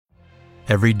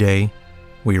Every day,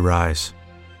 we rise,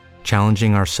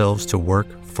 challenging ourselves to work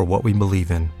for what we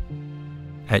believe in.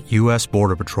 At U.S.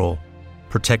 Border Patrol,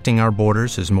 protecting our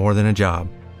borders is more than a job.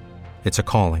 It's a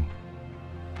calling.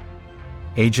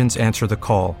 Agents answer the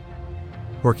call,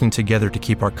 working together to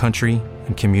keep our country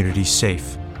and communities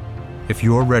safe. If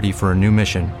you're ready for a new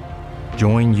mission,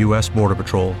 join U.S. Border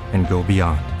Patrol and go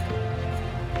beyond.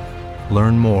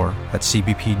 Learn more at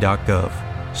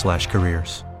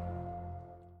cbp.gov/careers.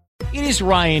 It is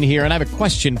Ryan here, and I have a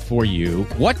question for you.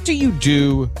 What do you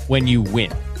do when you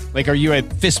win? Like, are you a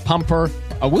fist pumper,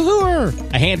 a woo-hooer,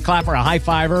 a hand clapper, a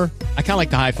high-fiver? I kind of like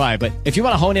the high-five, but if you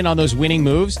want to hone in on those winning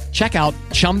moves, check out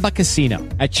Chumba Casino.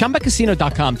 At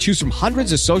ChumbaCasino.com, choose from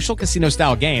hundreds of social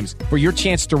casino-style games for your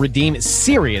chance to redeem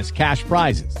serious cash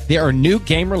prizes. There are new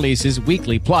game releases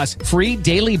weekly, plus free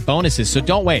daily bonuses, so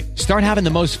don't wait. Start having the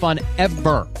most fun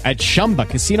ever at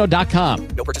ChumbaCasino.com.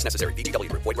 No purchase necessary. VGW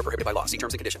Group. Void where prohibited by law. See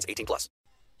terms and conditions. 18+.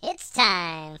 It's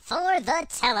time for the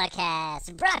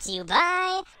Telecast, brought to you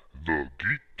by the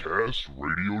Geekcast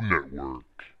Radio Network.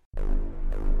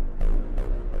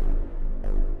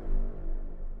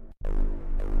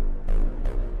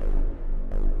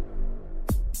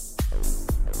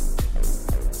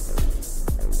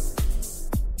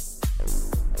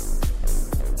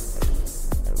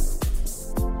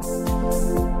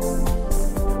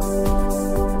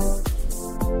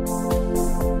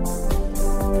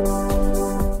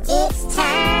 It's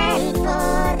time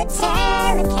for the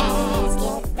Telecast.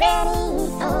 Get ready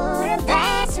for a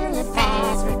blast from the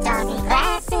past. We're talking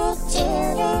classic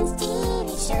children's TV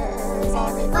shows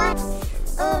that we watched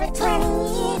over 20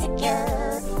 years ago.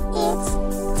 It's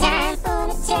time for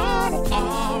the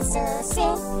Telecast, so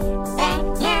sit back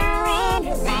now and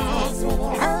relax with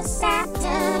your host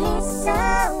Optimus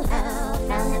Solo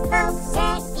from the folks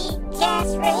at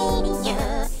Geekcast Radio.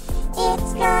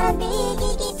 It's gonna be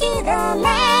geeky to the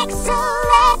max, so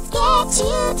let's get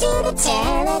you to the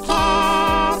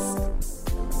Telecast.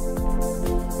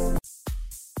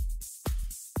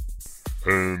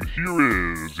 And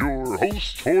here is your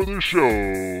host for the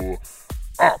show,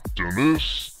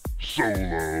 Optimus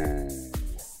Solo.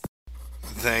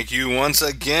 Thank you once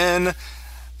again,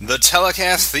 the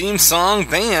Telecast theme song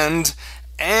band.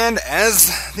 And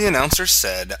as the announcer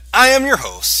said, I am your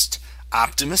host,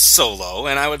 Optimus Solo,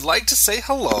 and I would like to say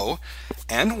hello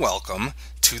and welcome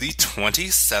to the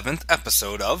 27th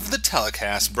episode of the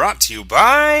Telecast, brought to you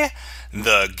by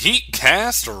the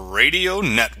Geekcast Radio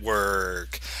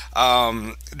Network.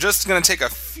 Just going to take a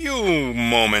few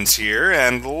moments here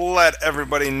and let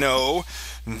everybody know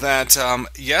that,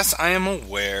 yes, I am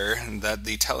aware that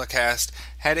the Telecast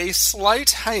had a slight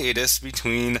hiatus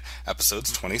between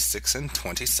episodes 26 and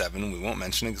 27. We won't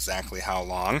mention exactly how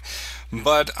long,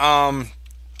 but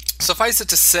suffice it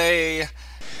to say...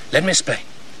 Let me explain.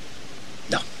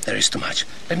 No, there is too much.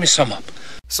 Let me sum up.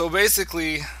 So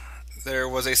basically, there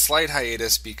was a slight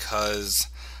hiatus because,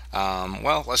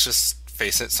 well, let's just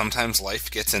face it, sometimes life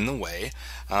gets in the way.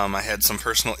 I had some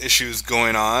personal issues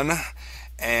going on,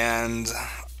 and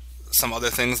some other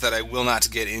things that I will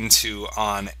not get into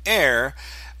on air.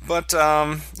 But,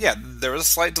 yeah, there was a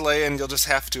slight delay, and you'll just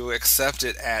have to accept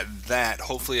it at that.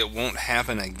 Hopefully it won't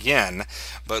happen again,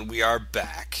 but we are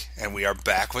back, and we are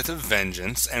back with a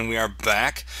vengeance, and we are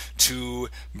back to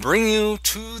bring you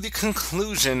to the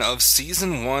conclusion of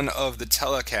Season 1 of the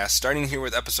Telecast, starting here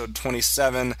with episode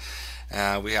 27.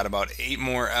 We had about 8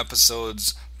 more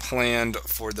episodes planned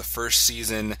for the first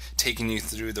season, taking you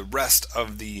through the rest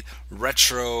of the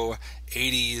retro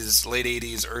 80s, late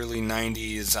 80s, early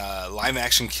 90s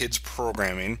live-action kids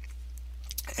programming.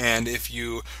 And if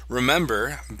you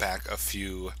remember back a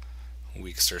few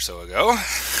weeks or so ago,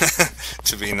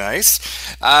 to be nice,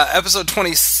 episode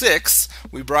 26,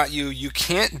 we brought you You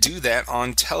Can't Do That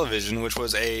on Television, which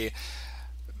was a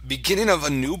beginning of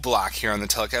a new block here on the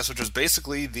Telecast, which was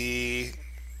basically the...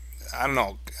 I don't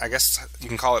know, I guess you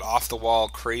can call it off-the-wall,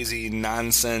 crazy,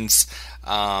 nonsense,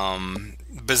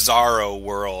 bizarro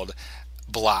world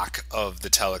block of the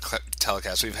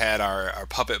Telecast. We've had our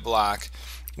puppet block,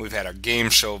 we've had our game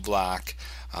show block,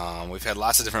 we've had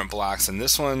lots of different blocks, and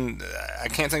this one, I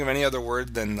can't think of any other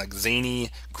word than like zany,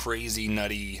 crazy,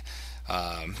 nutty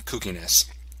kookiness.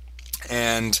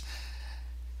 And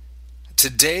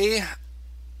today,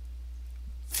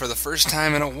 for the first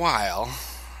time in a while,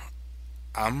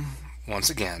 I'm once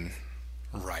again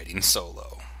riding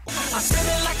solo. I'm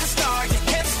spinning like a star, you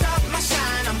can't stop my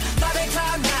shine. I'm flying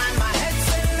cloud nine, my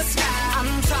head's in the sky.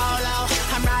 I'm solo,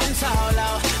 I'm riding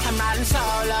solo, I'm riding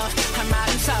solo, I'm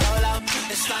riding solo.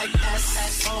 It's like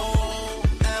S-S-O-L-O,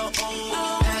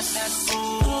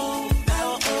 S-S-O-L-O,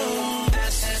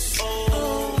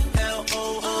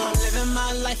 S-S-O-L-O. I'm living my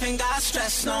life ain't got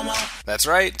stress no more. That's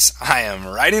right, I am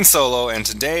riding solo, and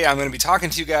today I'm going to be talking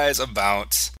to you guys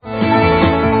about...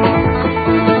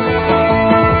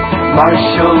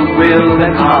 Marshall, Will,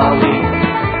 and Holly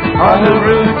on a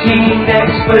routine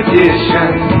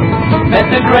expedition met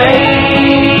the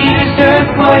greatest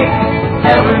earthquake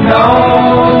ever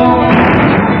known.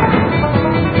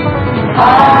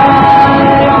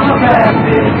 High on the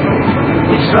rapids,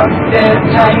 it struck their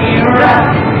tiny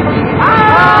raft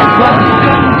and plunged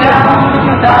them down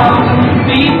 1,000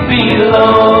 feet below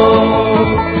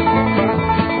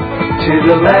to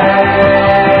the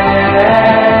land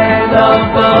of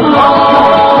the lost.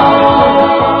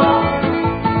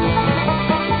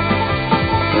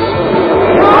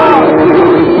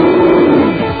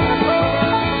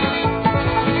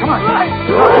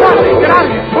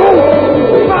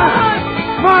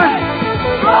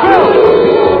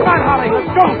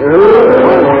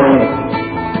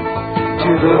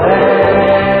 To the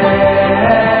land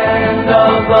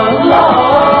of the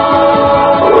lost.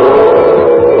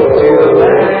 To the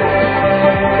land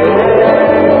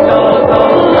of the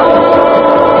lost.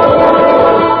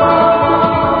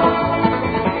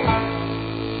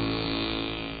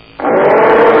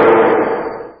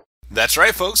 That's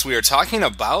right, folks, we are talking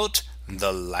about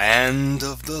the Land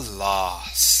of the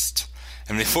Lost.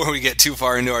 And before we get too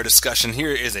far into our discussion,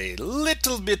 here is a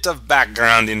little bit of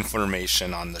background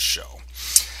information on the show.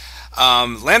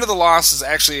 Land of the Lost is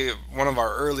actually one of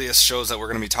our earliest shows that we're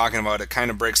going to be talking about. It kind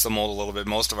of breaks the mold a little bit.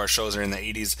 Most of our shows are in the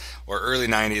 80s or early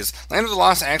 90s. Land of the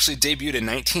Lost actually debuted in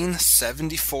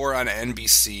 1974 on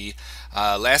NBC.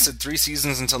 Lasted 3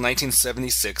 seasons until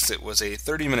 1976. It was a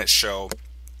 30-minute show.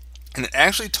 And it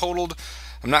actually totaled...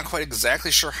 I'm not quite exactly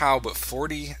sure how, but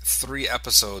 43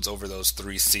 episodes over those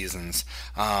 3 seasons.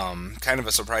 Kind of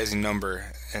a surprising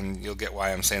number, and you'll get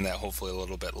why I'm saying that hopefully a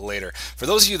little bit later. For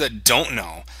those of you that don't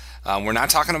know, we're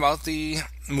not talking about the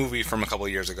movie from a couple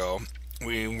of years ago.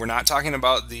 We're not talking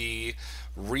about the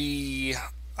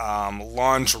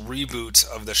launch reboot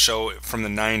of the show from the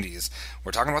 90s.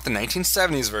 We're talking about the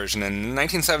 1970s version, and in the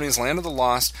 1970s, Land of the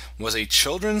Lost was a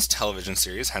children's television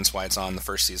series, hence why it's on the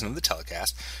first season of the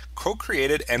telecast,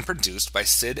 co-created and produced by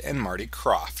Sid and Marty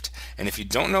Krofft. And if you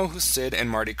don't know who Sid and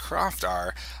Marty Krofft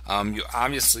are, you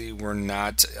obviously were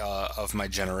not of my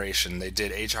generation. They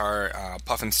did HR,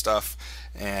 Puffin Stuff,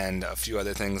 and a few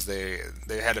other things. They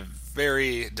had a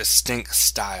very distinct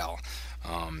style.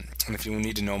 And if you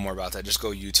need to know more about that, just go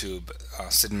YouTube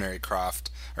Sid and Marty Krofft,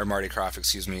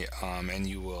 and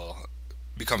you will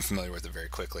become familiar with it very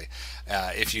quickly.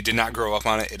 If you did not grow up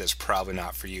on it, it is probably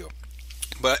not for you.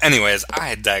 But anyways,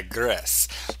 I digress.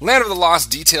 Land of the Lost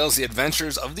details the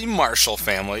adventures of the Marshall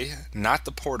family, not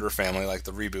the Porter family like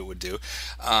the reboot would do.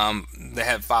 They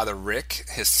have Father Rick,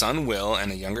 his son Will,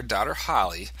 and a younger daughter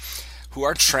Holly, who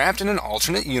are trapped in an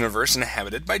alternate universe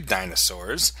inhabited by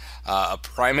dinosaurs, a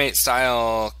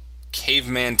primate-style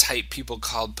caveman-type people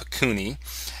called Pakuni,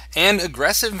 and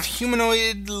aggressive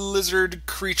humanoid lizard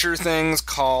creature things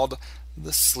called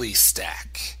the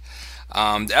Sleestack.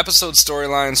 The episode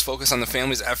storylines focus on the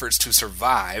family's efforts to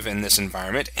survive in this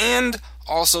environment and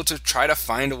also to try to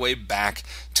find a way back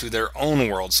to their own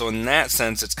world. So in that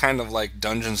sense, it's kind of like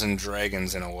Dungeons and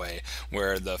Dragons in a way,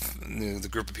 where the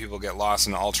group of people get lost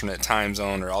in an alternate time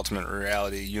zone or alternate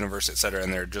reality universe, etc.,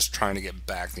 and they're just trying to get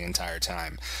back the entire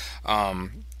time.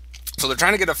 So they're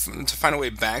trying to find a way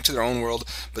back to their own world,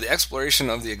 but the exploration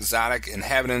of the exotic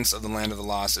inhabitants of the Land of the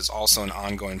Lost is also an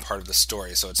ongoing part of the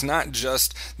story. So it's not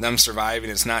just them surviving,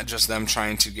 it's not just them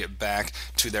trying to get back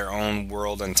to their own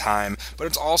world and time, but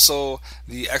it's also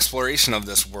the exploration of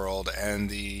this world and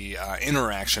the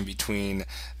interaction between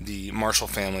the Marshall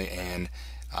family and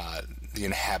the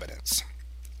inhabitants.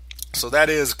 So that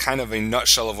is kind of a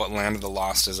nutshell of what Land of the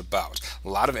Lost is about. A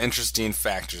lot of interesting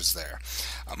factors there.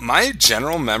 My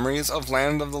general memories of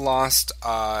Land of the Lost,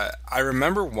 I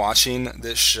remember watching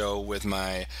this show with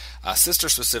my sister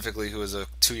specifically, who was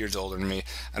 2 years older than me.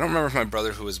 I don't remember if my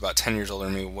brother, who was about 10 years older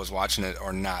than me, was watching it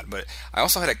or not, but I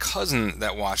also had a cousin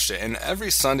that watched it, and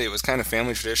every Sunday it was kind of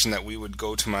family tradition that we would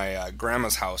go to my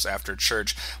grandma's house after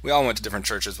church. We all went to different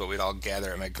churches, but we'd all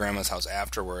gather at my grandma's house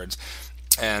afterwards.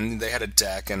 And they had a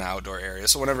deck and outdoor area,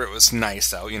 so whenever it was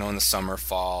nice out, in the summer,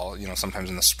 fall, sometimes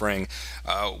in the spring,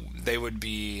 they would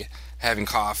be having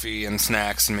coffee and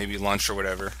snacks and maybe lunch or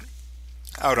whatever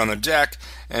out on the deck,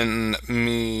 and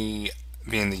me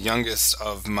being the youngest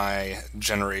of my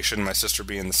generation, my sister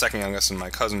being the second youngest and my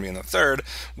cousin being the third,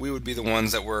 we would be the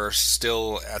ones that were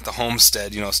still at the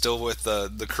homestead, still with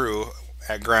the crew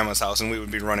at Grandma's house, and we would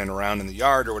be running around in the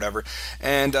yard or whatever.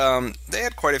 And they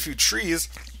had quite a few trees,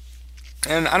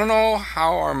 And I don't know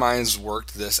how our minds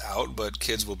worked this out, but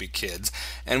kids will be kids.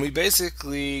 And we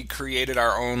basically created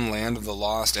our own Land of the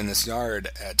Lost in this yard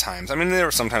at times. I mean, there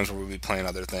were some times where we'd be playing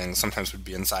other things. Sometimes we'd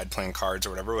be inside playing cards or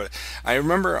whatever. But I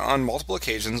remember on multiple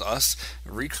occasions us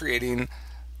recreating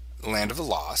Land of the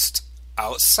Lost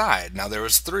outside. Now, there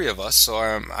was 3 of us,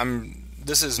 so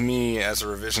this is me as a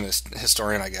revisionist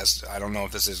historian, I guess. I don't know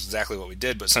if this is exactly what we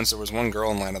did, but since there was one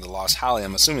girl in Land of the Lost, Holly,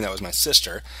 I'm assuming that was my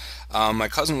sister. My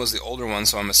cousin was the older one,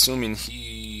 so I'm assuming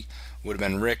he would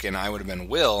have been Rick and I would have been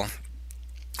Will,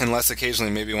 unless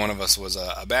occasionally maybe one of us was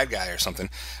a bad guy or something,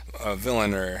 a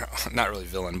villain, or not really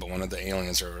villain, but one of the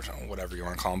aliens or whatever you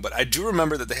want to call them. But I do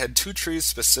remember that they had 2 trees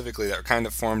specifically that kind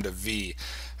of formed a V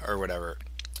or whatever,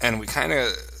 and we kind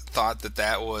of thought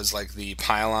that was like the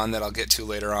pylon that I'll get to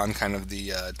later on, kind of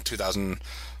the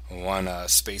 2001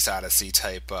 Space Odyssey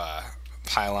type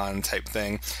pylon type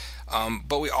thing.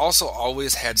 But we also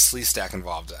always had Sleestack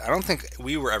involved. I don't think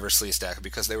we were ever Sleestack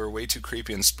because they were way too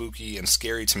creepy and spooky and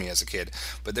scary to me as a kid.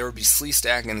 But there would be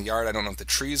Sleestack in the yard. I don't know if the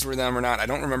trees were them or not. I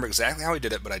don't remember exactly how we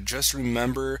did it, but I just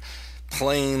remember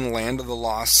playing Land of the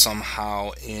Lost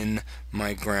somehow in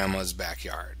my grandma's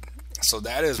backyard. So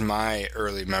that is my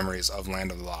early memories of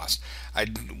Land of the Lost. I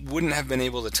wouldn't have been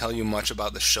able to tell you much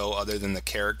about the show other than the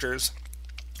characters.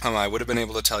 I would have been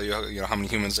able to tell you, how many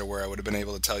humans there were. I would have been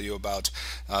able to tell you about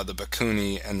the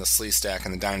Bakuni and the Sleestack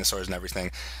and the dinosaurs and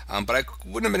everything. But I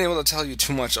wouldn't have been able to tell you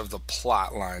too much of the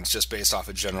plot lines just based off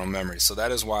of general memory. So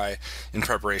that is why, in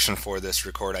preparation for this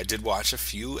record, I did watch a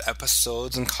few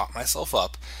episodes and caught myself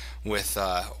up with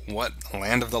what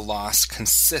Land of the Lost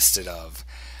consisted of.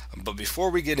 But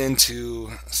before we get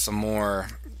into some more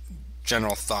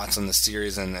general thoughts on the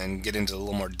series and get into a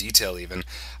little more detail even,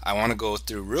 I want to go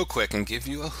through real quick and give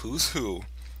you a who's who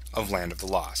of Land of the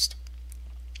Lost.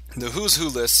 The who's who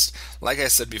list, like I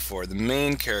said before, the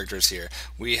main characters here,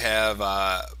 we have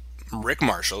Rick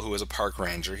Marshall, who was a park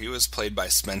ranger. He was played by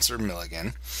Spencer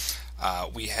Milligan.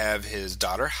 We have his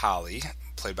daughter Holly,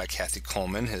 played by Kathy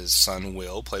Coleman, his son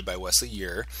Will, played by Wesley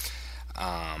Ure.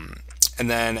 And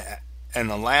then in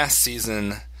the last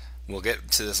season, we'll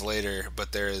get to this later,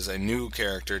 but there is a new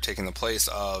character taking the place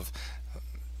of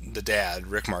the dad,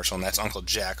 Rick Marshall, and that's Uncle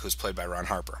Jack, who's played by Ron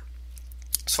Harper.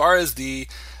 As far as the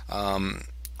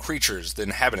creatures, the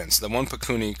inhabitants, the one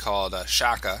Pakuni called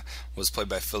Shaka was played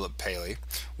by Philip Paley.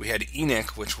 We had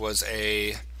Enoch, which was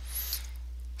a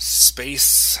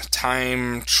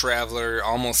space-time traveler,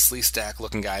 almost Sleestack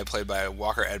looking guy, played by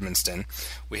Walker Edmonston.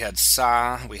 We had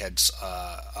Sa, we had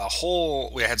Sa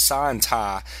and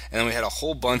Ta, and then we had a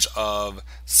whole bunch of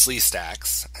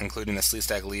Sleestacks, including a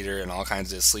Sleestack leader and all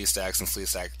kinds of Sleestacks and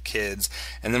Sleestack kids.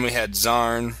 And then we had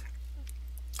Zarn,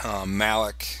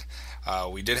 Malik.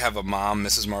 We did have a mom,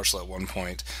 Mrs. Marshall, at one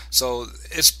point. So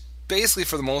it's basically,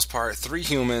 for the most part, 3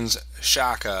 humans,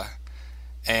 Shaka,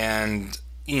 and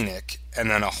Enoch, and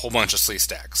then a whole bunch of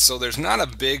Sleestacks. So there's not a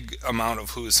big amount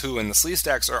of who's who, and the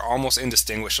Sleestacks are almost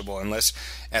indistinguishable unless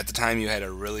at the time you had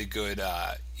a really good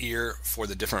ear for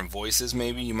the different voices.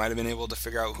 Maybe you might have been able to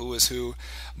figure out who is who,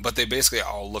 but they basically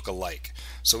all look alike.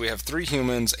 So we have 3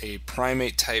 humans, a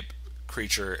primate type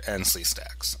creature, and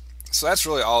Sleestacks. So that's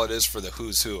really all it is for the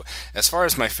who's who. As far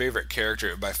as my favorite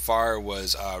character, by far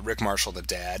was Rick Marshall, the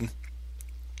dad.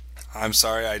 I'm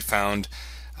sorry, I'd found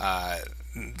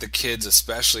the kids,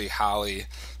 especially Holly,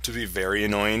 to be very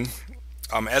annoying.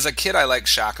 As a kid, I liked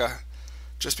Shaka,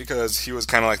 just because he was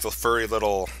kind of like the furry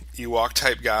little Ewok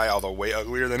type guy, although way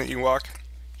uglier than an Ewok.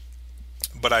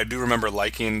 But I do remember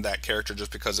liking that character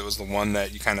just because it was the one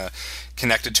that you kind of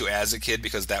connected to as a kid,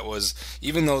 because that was,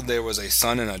 even though there was a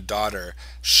son and a daughter,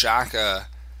 Chaka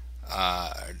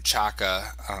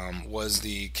was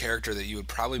the character that you would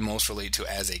probably most relate to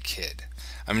as a kid.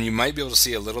 I mean, you might be able to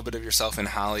see a little bit of yourself in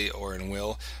Holly or in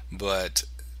Will, but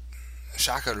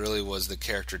Shaka really was the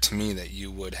character to me that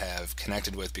you would have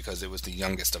connected with because it was the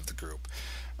youngest of the group.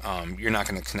 You're not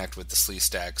going to connect with the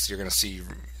Sleestacks. You're going to see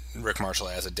Rick Marshall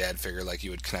as a dad figure like you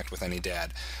would connect with any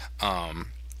dad.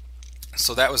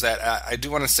 So that was that. I do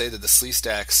want to say that the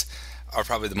Sleestacks are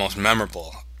probably the most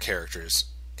memorable characters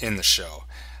in the show.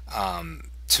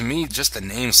 To me, just the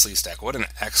name Sleestack, what an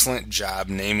excellent job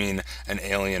naming an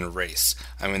alien race.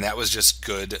 I mean, that was just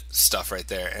good stuff right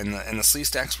there. And the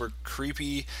Sleestacks were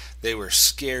creepy, they were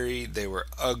scary, they were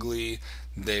ugly,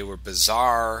 they were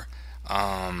bizarre,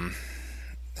 and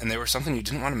they were something you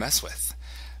didn't want to mess with.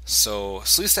 So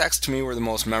Sleestaks to me were the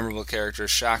most memorable characters.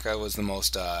 Shaka was the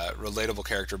most relatable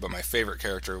character, but my favorite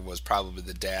character was probably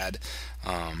the dad.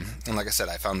 And like I said,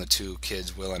 I found the two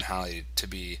kids, Will and Holly, to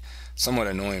be somewhat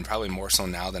annoying, probably more so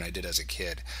now than I did as a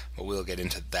kid, but we'll get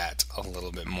into that a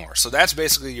little bit more. So that's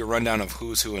basically your rundown of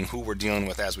who's who and who we're dealing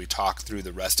with as we talk through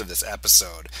the rest of this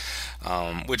episode,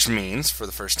 which means, for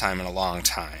the first time in a long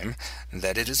time,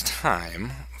 that it is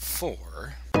time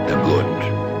for... The good,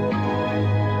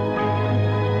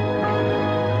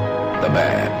 the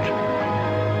bad,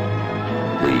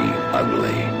 the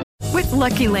ugly. With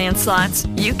Lucky Land Slots,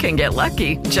 you can get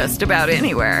lucky just about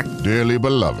anywhere. Dearly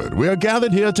beloved, we are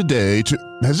gathered here today to...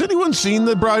 Has anyone seen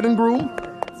the bride and groom?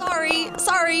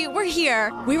 Sorry, we're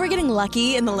here. We were getting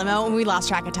lucky in the limo and we lost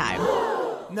track of time.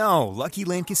 No, Lucky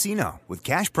Land Casino, with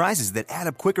cash prizes that add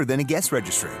up quicker than a guest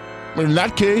registry. In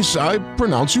that case, I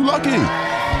pronounce you lucky.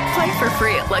 Play for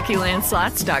free at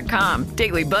LuckyLandSlots.com.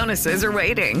 Daily bonuses are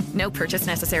waiting. No purchase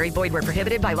necessary. Void where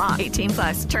prohibited by law.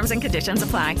 18+. Terms and conditions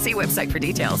apply. See website for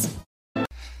details.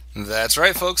 That's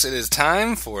right, folks. It is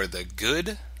time for the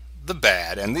good, the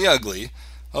bad, and the ugly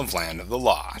of Land of the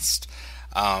Lost.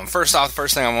 First off, the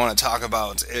first thing I want to talk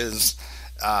about is...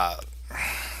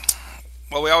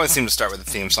 Well, we always seem to start with a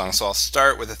theme song, so I'll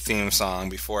start with a theme song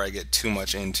before I get too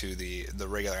much into the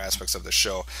regular aspects of the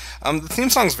show. The theme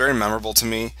song is very memorable to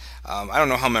me. I don't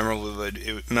know how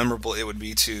memorable it would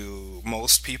be to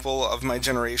most people of my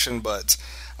generation, but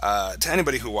to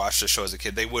anybody who watched the show as a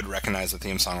kid, they would recognize the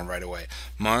theme song right away.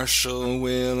 Marshall,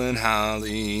 Will, and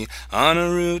Holly on a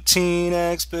routine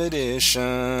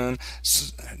expedition.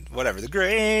 Whatever, the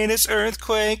greatest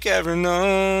earthquake ever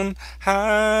known.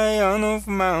 High on a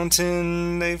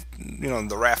mountain,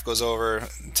 the raft goes over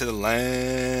to the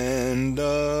land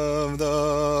of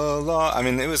the law. I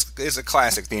mean, it's a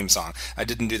classic theme song. I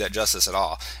didn't do that justice at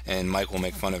all, and Mike will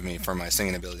make fun of me for my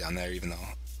singing ability on there, even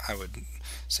though I would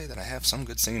say that I have some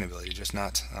good singing ability, just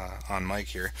not on mic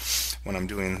here when I'm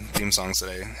doing theme songs that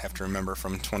I have to remember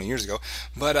from 20 years ago.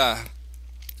 But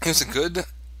it was a good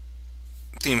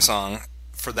theme song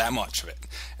for that much of it.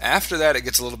 After that, it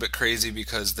gets a little bit crazy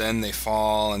because then they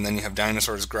fall, and then you have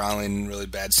dinosaurs growling, really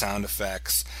bad sound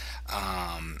effects,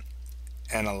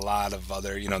 and a lot of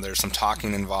other, there's some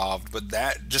talking involved. But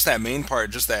that main part,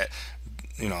 just that,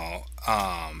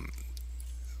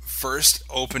 first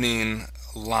opening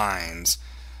lines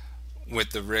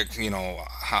with the Rick,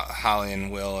 Holly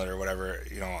and Will or whatever,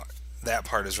 that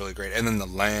part is really great. And then the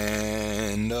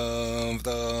land of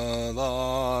the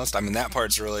lost, that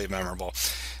part's really memorable.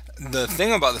 The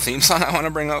thing about the theme song I want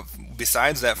to bring up,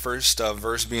 besides that first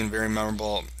verse being very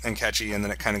memorable and catchy and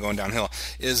then it kind of going downhill,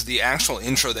 is the actual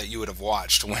intro that you would have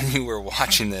watched when you were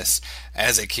watching this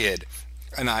as a kid.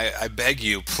 And I beg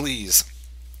you, please,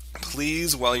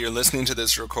 while you're listening to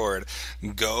this record,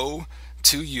 go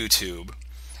to YouTube,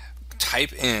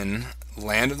 type in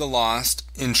Land of the Lost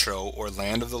intro or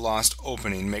Land of the Lost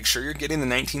opening. Make sure you're getting the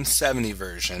 1970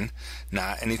 version,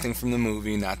 not anything from the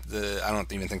movie, I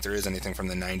don't even think there is anything from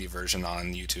the 90 version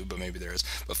on YouTube, but maybe there is.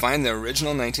 But find the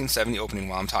original 1970 opening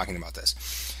while I'm talking about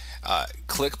this.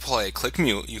 Click play, click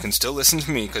mute. You can still listen to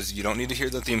me because you don't need to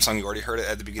hear the theme song. You already heard it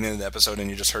at the beginning of the episode and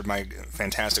you just heard my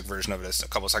fantastic version of it a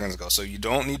couple seconds ago. So you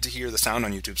don't need to hear the sound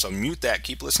on YouTube. So mute that.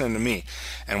 Keep listening to me.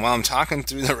 And while I'm talking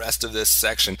through the rest of this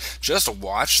section, just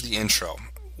watch the intro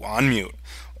on mute.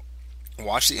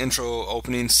 Watch the intro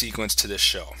opening sequence to this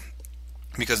show,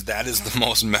 because that is the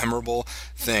most memorable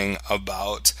thing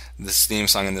about this theme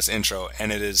song and this intro,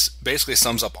 and it is basically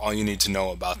sums up all you need to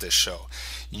know about this show.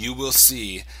 You will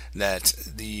see that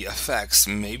the effects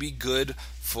may be good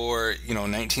for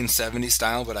 1970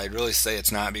 style, but I'd really say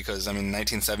it's not, because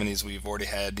 1970s we've already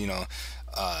had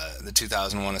the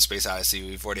 2001: A Space Odyssey,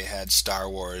 we've already had Star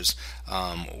Wars,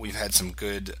 we've had some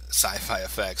good sci-fi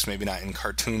effects, maybe not in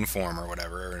cartoon form or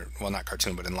whatever, well, not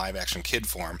cartoon, but in live action kid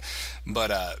form,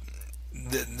 but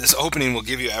this opening will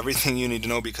give you everything you need to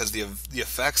know, because the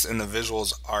effects and the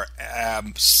visuals are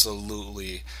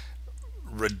absolutely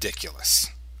ridiculous.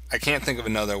 I can't think of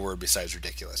another word besides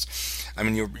ridiculous.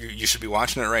 You should be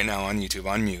watching it right now on YouTube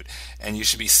on mute, and you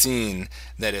should be seeing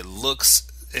that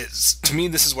to me,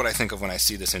 this is what I think of when I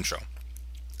see this intro.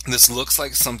 This looks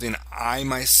like something I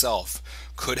myself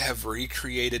could have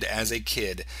recreated as a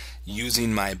kid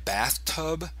using my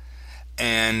bathtub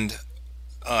and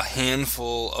a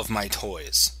handful of my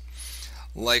toys.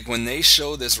 Like when they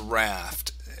show this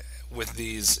raft with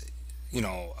these,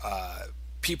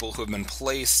 people who have been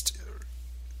placed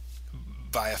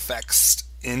by effects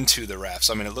into the raft.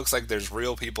 So, I mean, it looks like there's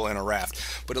real people in a raft,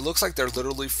 but it looks like they're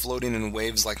literally floating in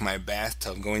waves like my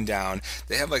bathtub going down.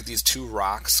 They have like these two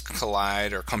rocks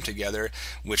collide or come together,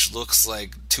 which looks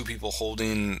like two people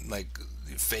holding like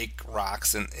fake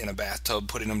rocks in a bathtub,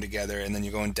 putting them together, and then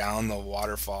you're going down the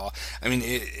waterfall. I mean,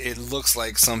 it looks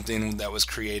like something that was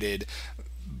created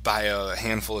by a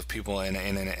handful of people in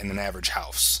an average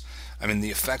house. I mean,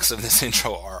 the effects of this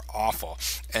intro are awful,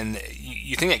 and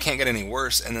you think it can't get any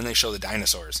worse, and then they show the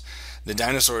dinosaurs. The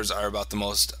dinosaurs are about the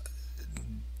most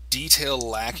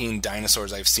detail-lacking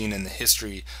dinosaurs I've seen in the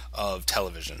history of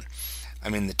television. I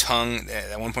mean, the tongue,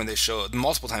 at one point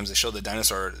multiple times they show the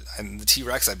dinosaur, and the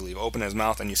T-Rex, I believe, open his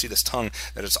mouth, and you see this tongue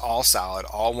that is all solid,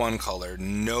 all one color,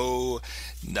 no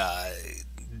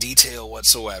detail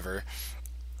whatsoever.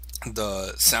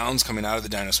 The sounds coming out of the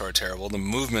dinosaur are terrible. The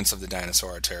movements of the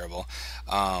dinosaur are terrible.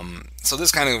 So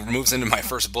this kind of moves into my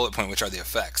first bullet point, which are the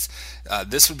effects.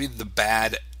 This would be the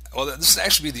bad. Well, this would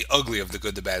actually be the ugly of the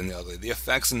good, the bad, and the ugly. The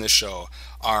effects in this show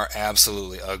are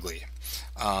absolutely ugly.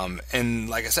 And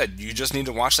like I said, you just need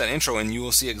to watch that intro and you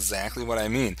will see exactly what I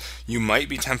mean. You might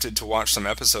be tempted to watch some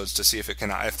episodes to see if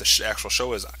the actual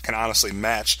show can honestly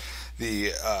match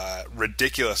the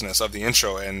ridiculousness of the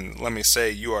intro, and let me say,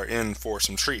 you are in for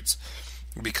some treats,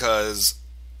 because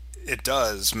it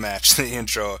does match the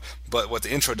intro, but what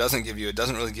the intro doesn't give you, it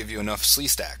doesn't really give you enough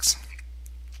Sleestaks.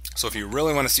 So if you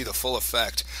really want to see the full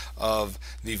effect of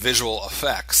the visual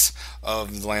effects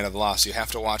of The Land of the Lost, you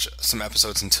have to watch some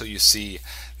episodes until you see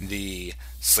the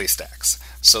Sleestaks.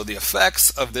 So the effects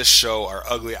of this show are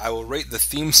ugly. I will rate the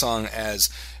theme song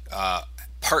as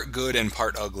part good and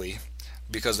part ugly,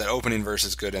 because that opening verse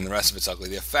is good and the rest of it's ugly.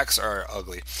 The effects are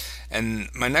ugly. And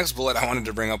my next bullet I wanted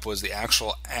to bring up was the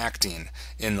actual acting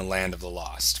in The Land of the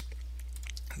Lost.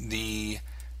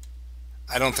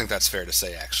 I don't think that's fair to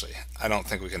say, actually. I don't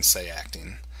think we can say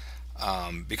acting,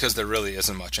 because there really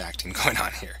isn't much acting going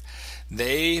on here.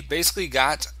 They basically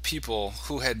got people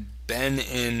who had been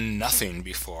in nothing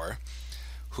before,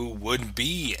 who would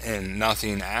be in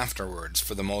nothing afterwards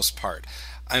for the most part.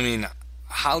 I mean,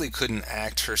 Holly couldn't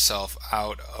act herself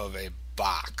out of a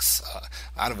box,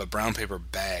 out of a brown paper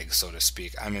bag, so to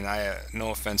speak. I mean,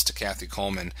 no offense to Kathy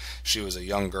Coleman. She was a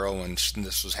young girl when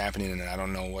this was happening, and I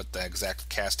don't know what the exact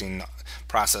casting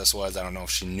process was. I don't know if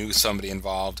she knew somebody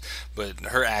involved, but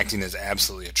her acting is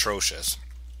absolutely atrocious.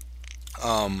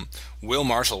 Will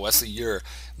Marshall, Wesley Ure,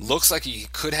 looks like he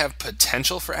could have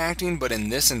potential for acting, but in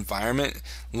this environment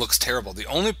looks terrible. The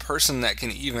only person that can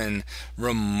even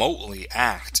remotely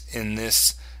act in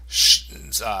this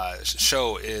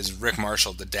show is Rick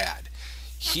Marshall, the dad.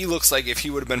 He looks like if he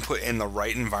would have been put in the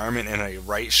right environment, in a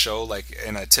right show, like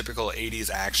in a typical 80s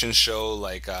action show,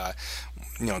 like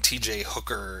TJ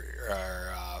Hooker,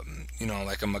 or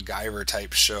like a MacGyver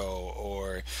type show,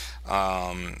 or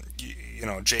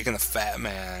Jake and the Fat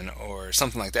Man, or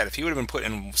something like that. If he would have been put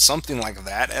in something like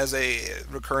that as a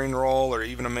recurring role or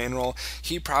even a main role,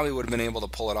 he probably would have been able to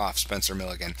pull it off, Spencer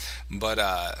Milligan.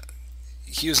 But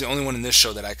he was the only one in this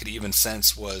show that I could even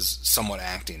sense was somewhat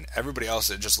acting. Everybody else,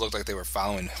 it just looked like they were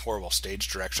following horrible stage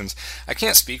directions. I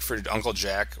can't speak for Uncle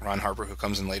Jack, Ron Harper, who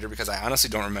comes in later, because I honestly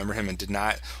don't remember him and did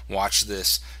not watch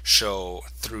this show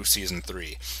through season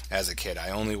 3 as a kid.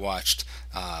 I only watched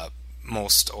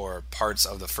most or parts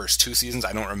of the first 2 seasons.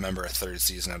 I don't remember a third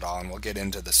season at all, and we'll get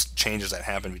into the changes that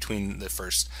happened between the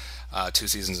first 2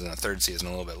 seasons and the third season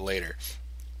a little bit later.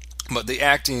 But the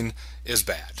acting is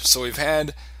bad. So we've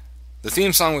had... The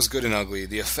theme song was good and ugly.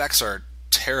 The effects are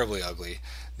terribly ugly.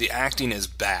 The acting is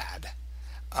bad.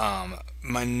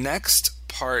 My next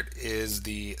part is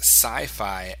the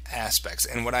sci-fi aspects.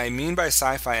 And what I mean by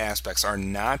sci-fi aspects are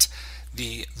not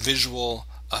the visual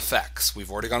effects. We've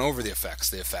already gone over the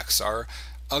effects. The effects are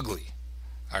ugly.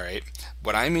 All right.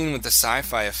 What I mean with the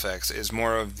sci-fi effects is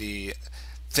more of the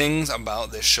things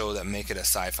about this show that make it a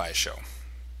sci-fi show.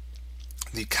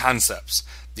 The concepts,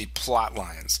 the plot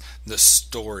lines, the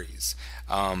stories.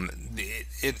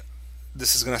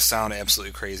 This is going to sound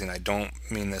absolutely crazy, and I don't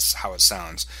mean this how it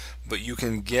sounds, but you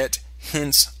can get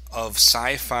hints of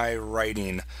sci-fi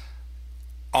writing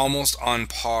almost on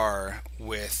par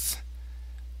with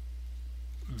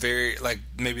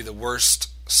maybe the worst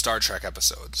Star Trek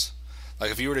episodes. Like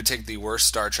if you were to take the worst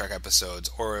Star Trek episodes,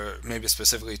 or maybe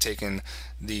specifically taken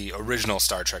the original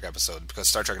Star Trek episode, because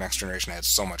Star Trek Next Generation had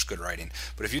so much good writing.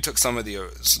 But if you took some of the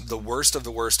worst of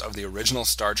the original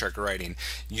Star Trek writing,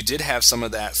 you did have some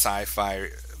of that sci-fi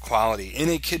quality in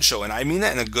a kid show, and I mean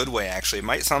that in a good way, actually. It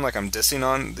might sound like I'm dissing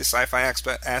on the sci-fi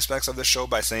aspects of this show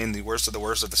by saying the worst of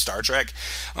the Star Trek,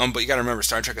 but you gotta remember,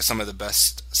 Star Trek is some of the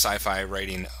best sci-fi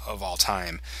writing of all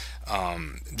time.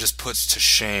 Just puts to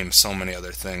shame so many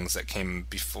other things that came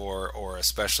before or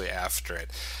especially after it.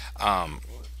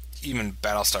 Even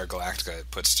Battlestar Galactica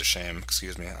puts to shame.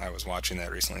 Excuse me, I was watching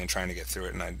that recently and trying to get through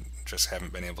it, and I just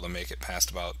haven't been able to make it past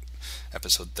about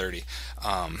episode 30.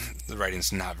 The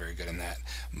writing's not very good in that.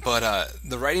 But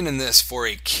the writing in this for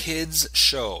a kids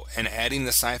show and adding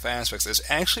the sci-fi aspects is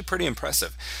actually pretty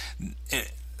impressive.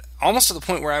 Almost to the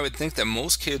point where I would think that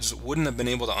most kids wouldn't have been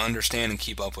able to understand and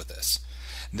keep up with this.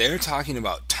 They're talking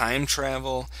about time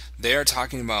travel. They're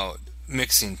talking about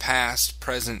mixing past,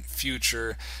 present,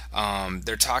 future.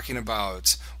 They're talking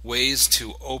about ways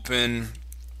to open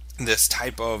this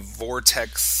type of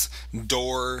vortex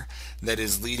door that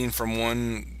is leading from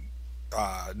one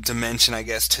dimension, I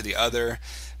guess, to the other.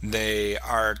 They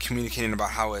are communicating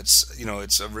about how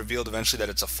it's revealed eventually that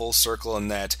it's a full circle,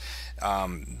 and that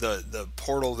the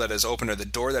portal that is open, or the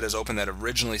door that is open, that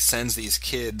originally sends these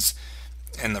kids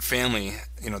and the family,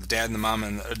 the dad and the mom,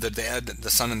 and the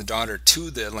son and the daughter to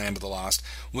the land of the lost,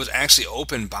 was actually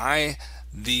opened by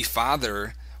the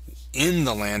father in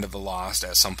the land of the lost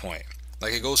at some point.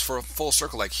 Like, it goes for a full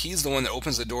circle. Like, he's the one that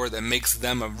opens the door that makes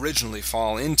them originally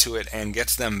fall into it and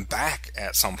gets them back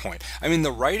at some point. I mean,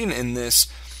 the writing in this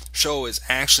show is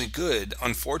actually good.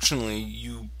 Unfortunately,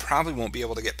 you probably won't be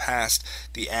able to get past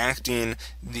the acting,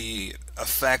 the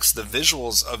effects, the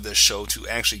visuals of this show to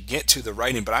actually get to the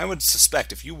writing. But I would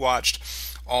suspect if you watched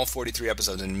all 43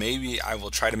 episodes, and maybe I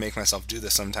will try to make myself do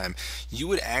this sometime, you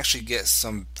would actually get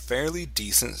some fairly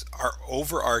decent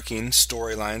overarching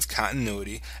storylines,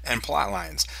 continuity, and plot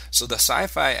lines. So the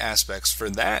sci-fi aspects for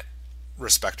that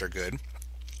respect are good.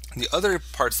 The other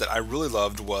parts that I really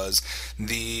loved was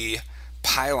the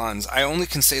pylons. I only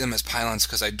can say them as pylons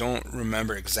because I don't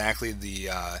remember exactly the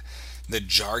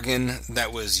jargon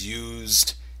that was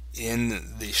used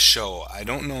in the show. I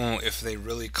don't know if they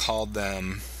really called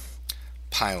them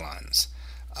pylons.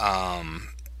 But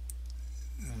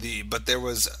there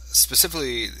was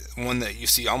specifically one that you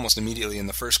see almost immediately in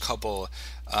the first couple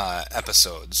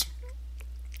episodes.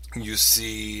 You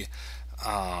see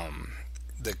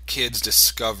the kids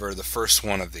discover the first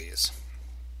one of these.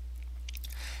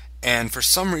 And for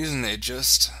some reason, they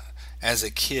just, as a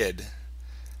kid,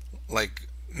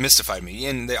 mystified me.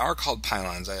 And they are called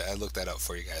pylons. I looked that up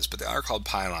for you guys, but they are called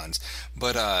pylons.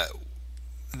 But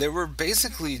they were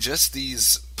basically just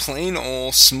these plain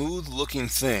old smooth-looking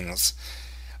things.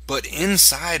 But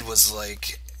inside was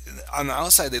on the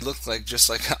outside they looked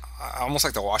almost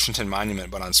like the Washington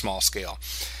Monument, but on small scale.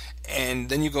 And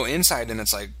then you go inside, and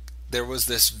it's like there was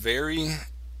this very,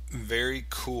 very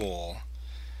cool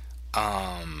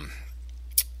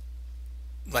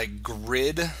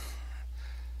grid,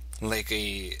 like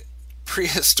a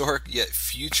prehistoric yet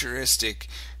futuristic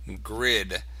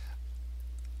grid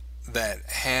that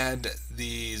had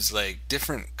these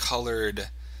different colored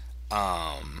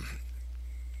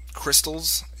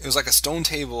crystals. It was like a stone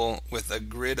table with a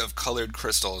grid of colored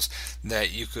crystals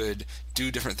that you could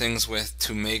do different things with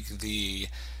to make the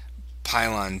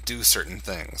pylon do certain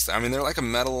things. I mean, they're like a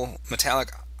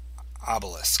metallic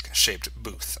obelisk shaped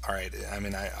booth. Alright, I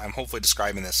mean, I'm hopefully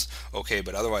describing this okay,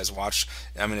 but otherwise watch.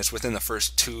 I mean, it's within the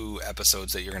first 2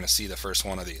 episodes that you're going to see the first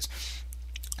one of these.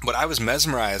 But I was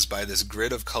mesmerized by this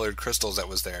grid of colored crystals that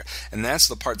was there, and that's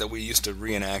the part that we used to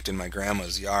reenact in my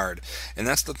grandma's yard. And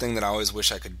that's the thing that I always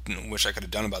wish I could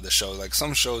have done about this show. Like,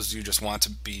 some shows you just want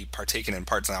to be partaking in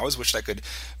parts, and I always wished I could,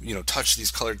 touch these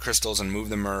colored crystals and move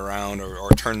them around or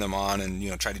turn them on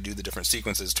and try to do the different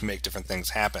sequences to make different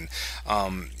things happen.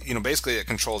 Basically it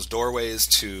controls doorways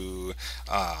to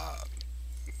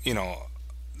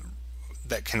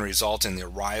that can result in the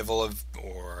arrival of,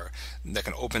 or that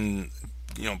can open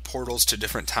portals to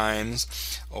different times,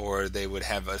 or they would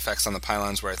have effects on the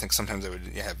pylons where I think sometimes they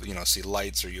would have, see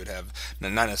lights, or you would have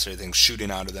not necessarily things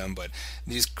shooting out of them, but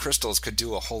these crystals could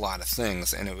do a whole lot of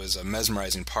things, and it was a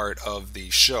mesmerizing part of the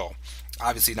show.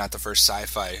 Obviously not the first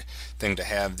sci-fi thing to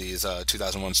have these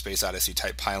 2001 Space Odyssey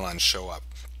type pylons show up.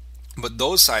 But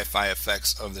those sci-fi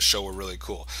effects of the show were really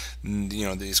cool.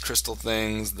 These crystal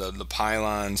things, the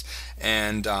pylons,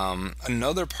 and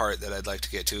another part that I'd like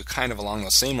to get to, kind of along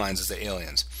those same lines, is the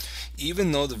aliens.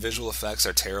 Even though the visual effects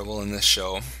are terrible in this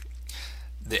show,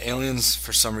 the aliens,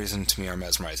 for some reason, to me, are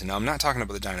mesmerizing. Now, I'm not talking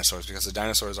about the dinosaurs, because the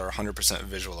dinosaurs are 100%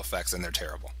 visual effects, and they're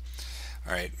terrible.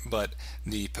 Alright, but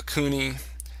the Pakuni,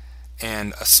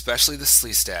 and especially the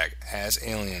Sleestak, as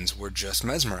aliens, were just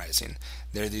mesmerizing.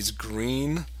 They're these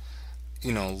green,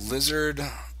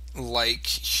 lizard-like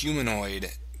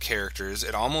humanoid characters.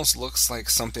 It almost looks like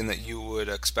something that you would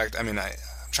expect. I mean, I'm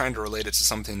trying to relate it to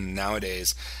something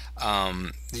nowadays.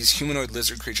 These humanoid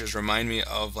lizard creatures remind me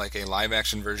of like a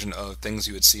live-action version of things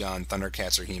you would see on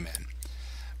Thundercats or He-Man.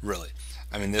 Really.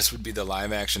 I mean, this would be the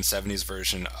live-action 70s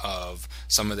version of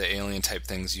some of the alien-type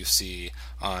things you see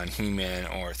on He-Man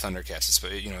or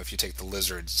Thundercats, you know, if you take the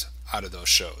lizards out of those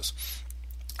shows.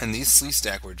 And these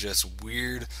Sleestak were just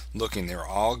weird looking. They were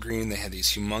all green. They had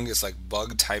these humongous, like,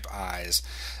 bug-type eyes.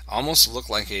 Almost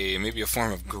looked like maybe a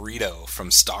form of Greedo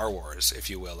from Star Wars, if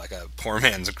you will, like a poor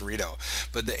man's Greedo.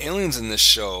 But the aliens in this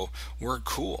show were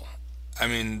cool. I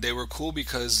mean, they were cool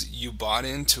because you bought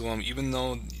into them, even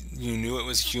though you knew it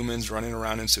was humans running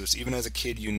around in suits. Even as a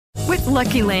kid, you knew. With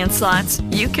Lucky Land Slots,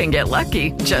 you can get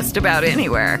lucky just about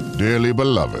anywhere. Dearly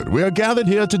beloved, we are gathered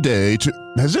here today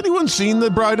to... Has anyone seen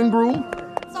the bride and groom?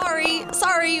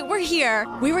 Sorry, we're here.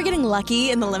 We were getting lucky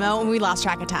in the limo and we lost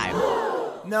track of time.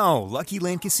 No, Lucky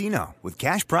Land Casino, with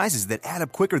cash prizes that add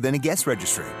up quicker than a guest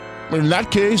registry. In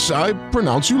that case, I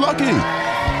pronounce you lucky.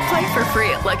 Play for free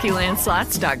at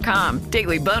LuckyLandSlots.com.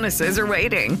 Daily bonuses are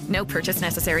waiting. No purchase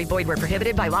necessary. Void where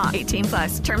prohibited by law.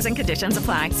 18+. Terms and conditions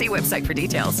apply. See website for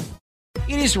details.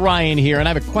 It is Ryan here, and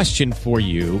I have a question for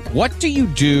you. What do you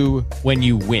do when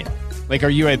you win? Like, are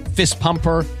you a fist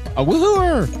pumper, a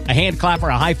woohooer, a hand clapper,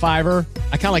 a high fiver?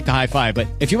 I kind of like the high five, but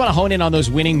if you want to hone in on those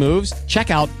winning moves,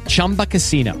 check out Chumba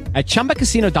Casino. At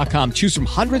ChumbaCasino.com, choose from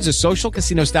hundreds of social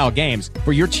casino-style games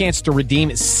for your chance to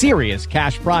redeem serious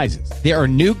cash prizes. There are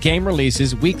new game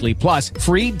releases weekly, plus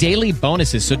free daily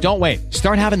bonuses, so don't wait.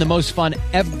 Start having the most fun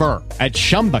ever at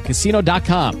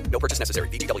ChumbaCasino.com. No purchase necessary.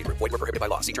 VGW. Void were prohibited by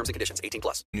law. See terms and conditions.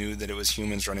 18+. Knew that it was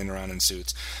humans running around in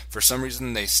suits. For some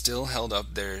reason, they still held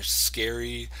up their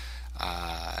scary...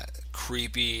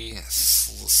 creepy,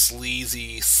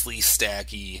 sleazy,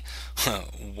 Sleestacky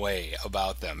way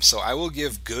about them. So I will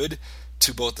give good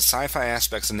to both the sci-fi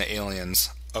aspects and the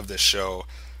aliens of this show,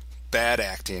 bad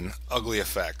acting, ugly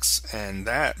effects, and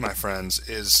that, my friends,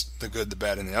 is the good, the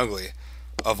bad, and the ugly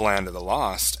of Land of the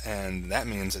Lost, and that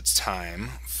means it's time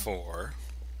for...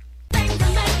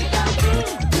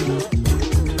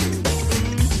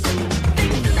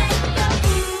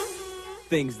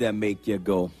 Things that make you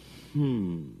go,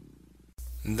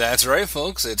 That's right,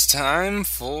 folks. It's time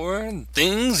for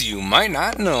things you might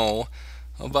not know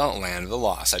about Land of the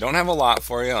Lost. I don't have a lot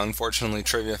for you. Unfortunately,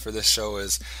 trivia for this show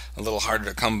is a little harder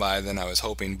to come by than I was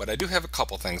hoping, but I do have a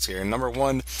couple things here. Number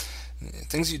one,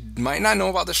 things you might not know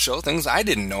about the show, things I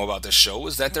didn't know about this show,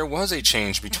 was that there was a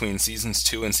change between Seasons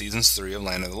 2 and Seasons 3 of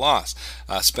Land of the Lost.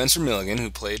 Spencer Milligan,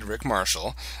 who played Rick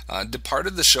Marshall,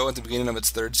 departed the show at the beginning of its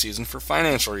third season for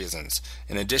financial reasons.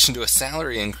 In addition to a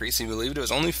salary increase, he believed it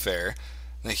was only fair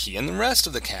that he and the rest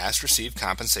of the cast received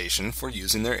compensation for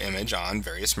using their image on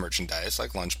various merchandise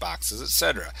like lunchboxes,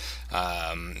 etc.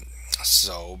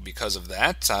 So because of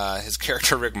that, his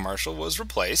character Rick Marshall was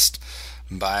replaced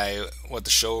by what the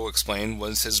show explained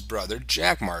was his brother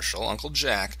Jack Marshall, Uncle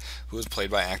Jack, who was played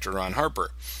by actor Ron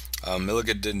Harper.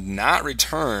 Milligan did not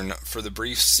return for the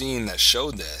brief scene that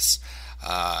showed this.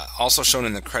 Also shown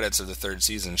in the credits of the third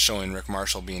season, showing Rick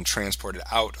Marshall being transported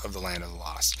out of the Land of the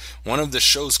Lost. One of the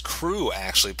show's crew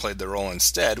actually played the role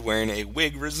instead, wearing a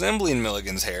wig resembling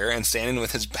Milligan's hair and standing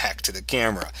with his back to the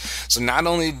camera. So not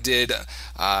only did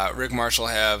Rick Marshall,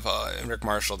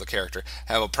 the character,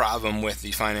 have a problem with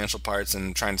the financial parts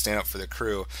and trying to stand up for the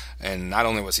crew, and not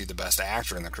only was he the best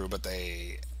actor in the crew, but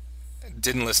they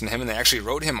didn't listen to him, and they actually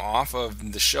wrote him off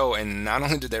of the show. And not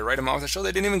only did they write him off the show,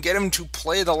 they didn't even get him to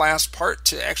play the last part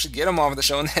to actually get him off of the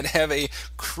show, and they'd have a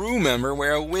crew member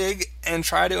wear a wig and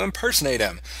try to impersonate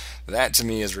him. That to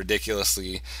me is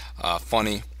ridiculously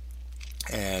funny,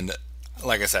 and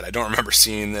like I said, I don't remember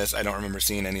seeing this. I don't remember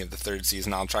seeing any of the third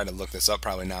season. I'll try to look this up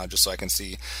probably now just so I can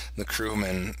see the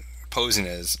crewman posing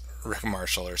as Rick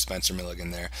Marshall or Spencer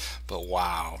Milligan there. But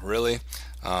wow, really?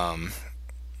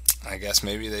 I guess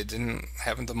maybe they didn't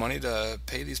have the money to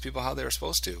pay these people how they were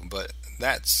supposed to, but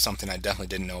that's something I definitely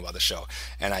didn't know about the show.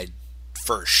 And I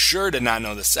for sure did not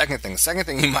know the second thing. The second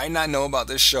thing you might not know about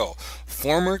this show,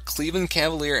 former Cleveland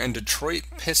Cavalier and Detroit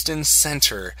Pistons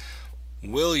center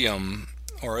William,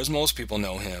 or as most people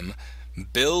know him,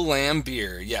 Bill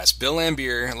Laimbeer. Yes, Bill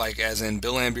Laimbeer, like as in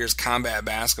Bill Laimbeer's Combat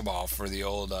Basketball for the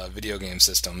old video game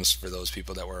systems, for those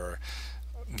people that were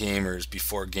gamers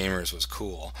before gamers was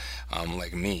cool,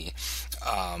 like me,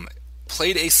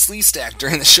 played a Sleestak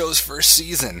during the show's first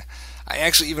season. I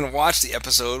actually even watched the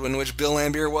episode in which Bill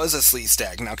Laimbeer was a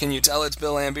Sleestak. Now, can you tell it's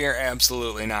Bill Laimbeer?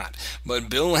 Absolutely not. But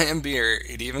Bill Laimbeer,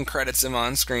 it even credits him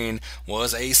on screen,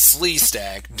 was a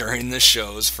Sleestak during the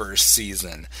show's first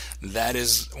season. That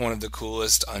is one of the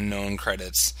coolest unknown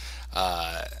credits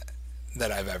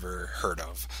that I've ever heard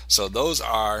of. So those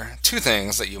are two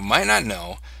things that you might not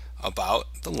know about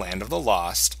the Land of the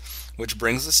Lost, which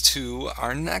brings us to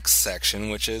our next section,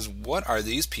 which is, what are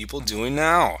these people doing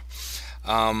now?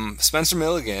 Spencer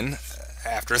Milligan,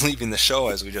 after leaving the show,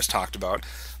 as we just talked about,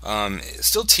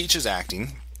 still teaches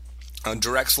acting,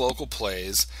 directs local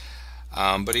plays,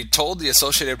 but he told the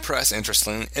Associated Press,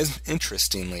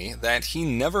 interestingly, that he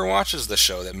never watches the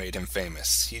show that made him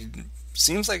famous. He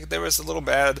seems like there was a little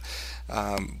bad,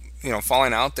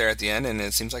 falling out there at the end, and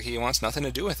it seems like he wants nothing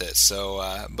to do with it.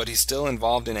 So, but he's still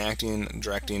involved in acting and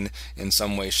directing in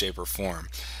some way, shape, or form.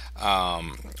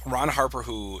 Ron Harper,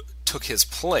 who took his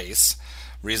place,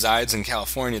 resides in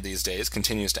California these days,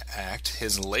 continues to act.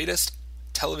 His latest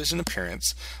television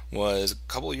appearance was a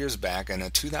couple years back in a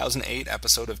 2008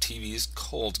 episode of TV's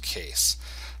Cold Case.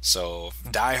 So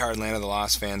die-hard Land of the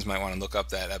Lost fans might want to look up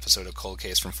that episode of Cold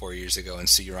Case from 4 years ago and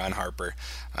see Ron Harper,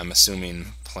 I'm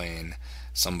assuming, playing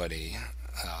somebody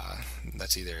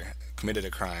that's either committed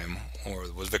a crime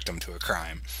or was victim to a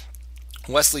crime.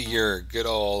 Wesley Ure, good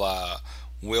old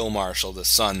Will Marshall, the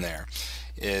son there,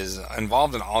 is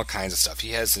involved in all kinds of stuff.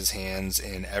 He has his hands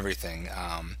in everything.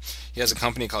 He has a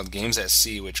company called Games at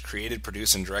Sea, which created,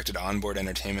 produced, and directed onboard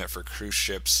entertainment for cruise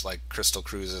ships like Crystal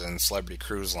Cruises and Celebrity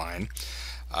Cruise Line.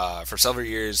 For several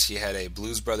years, he had a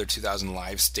Blues Brother 2000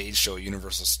 live stage show at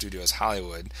Universal Studios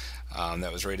Hollywood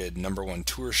that was rated #1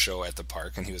 tour show at the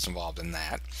park, and he was involved in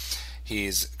that.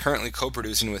 He's currently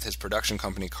co-producing with his production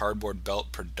company Cardboard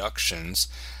Belt Productions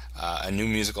a new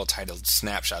musical titled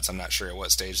Snapshots. I'm not sure at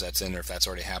what stage that's in or if that's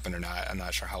already happened or not. I'm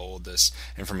not sure how old this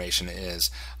information is.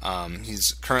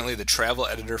 He's currently the travel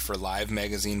editor for Live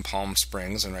Magazine Palm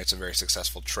Springs and writes a very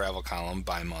successful travel column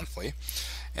bi-monthly.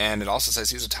 And it also says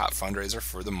he's a top fundraiser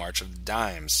for the March of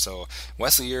Dimes. So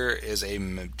Wesley Ure is a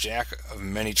jack of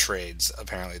many trades,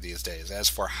 apparently, these days. As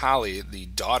for Holly, the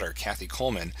daughter, Kathy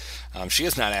Coleman, she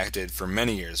has not acted for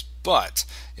many years. But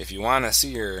if you want to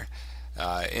see her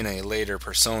in a later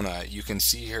persona, you can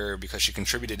see her because she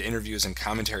contributed interviews and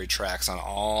commentary tracks on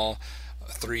all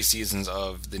 3 seasons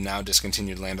of the now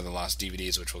discontinued Land of the Lost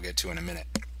DVDs, which we'll get to in a minute.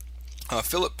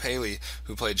 Philip Paley,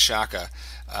 who played Shaka,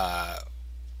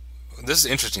 this is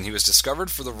interesting. He was discovered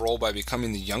for the role by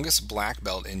becoming the youngest black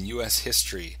belt in U.S.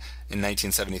 history in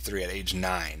 1973 at age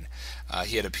 9.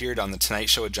 He had appeared on The Tonight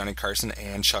Show with Johnny Carson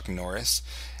and Chuck Norris.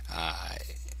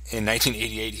 In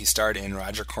 1988, he starred in the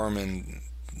Roger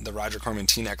Corman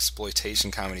teen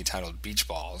exploitation comedy titled Beach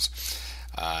Balls.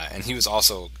 And he was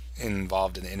also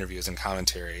involved in the interviews and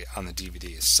commentary on the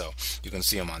DVDs, so you can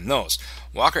see him on those.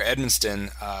 Walker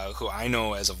Edmonston, who I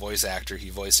know as a voice actor,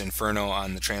 he voiced Inferno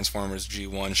on the Transformers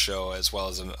G1 show, as well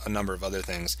as a number of other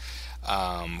things,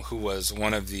 who was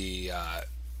one of the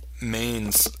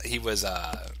mains. He was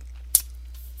one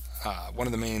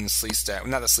of the main Sleestak,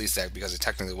 not the Sleestak because it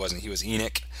technically wasn't, he was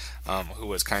Enoch, who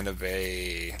was kind of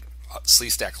a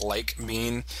Sleestak-like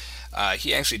being.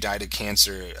 He actually died of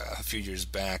cancer a few years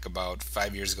back, about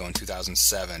 5 years ago in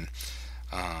 2007.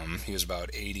 He was about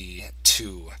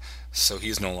 82, so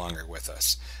he's no longer with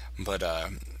us. But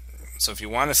so if you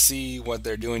want to see what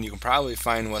they're doing, you can probably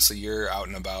find Wesley Ure out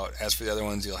and about. As for the other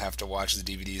ones, you'll have to watch the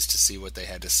DVDs to see what they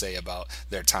had to say about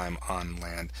their time on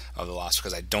Land of the Lost,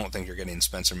 because I don't think you're getting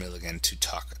Spencer Milligan to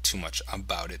talk too much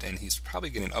about it, and he's probably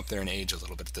getting up there in age a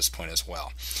little bit at this point as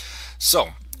well.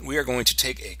 So, we are going to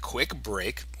take a quick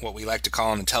break, what we like to call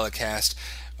on the telecast,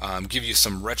 give you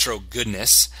some retro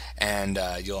goodness, and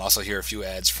you'll also hear a few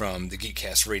ads from the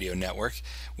Geekcast Radio Network,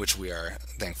 which we are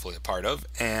thankfully a part of.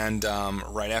 And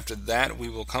right after that, we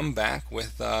will come back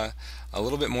with a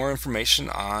little bit more information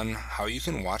on how you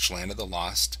can watch Land of the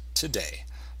Lost today.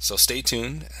 So stay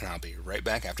tuned, and I'll be right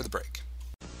back after the break.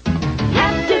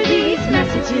 After these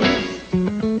messages,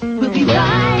 we'll be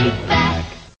right back.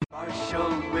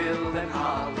 Marshall, Will, and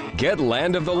Holly. Get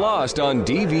Land of the Lost on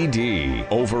DVD.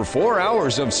 Over 4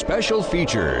 hours of special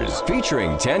features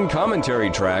featuring 10 commentary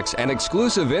tracks and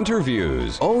exclusive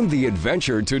interviews. Own the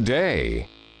adventure today.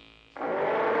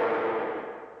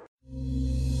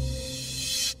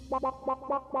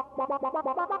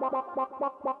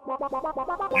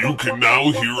 You can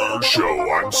now hear our show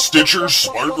on Stitcher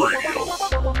Smart Radio.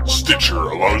 Stitcher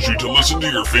allows you to listen to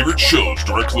your favorite shows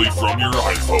directly from your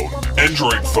iPhone,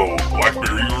 Android phone,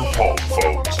 BlackBerry, or Palm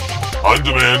phones. On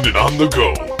demand and on the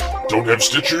go. Don't have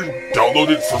Stitcher? Download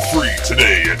it for free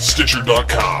today at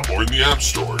Stitcher.com or in the app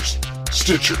stores.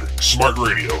 Stitcher Smart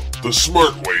Radio, the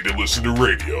smart way to listen to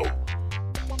radio.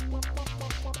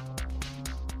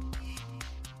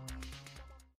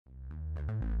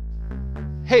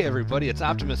 Hey everybody, it's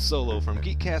Optimus Solo from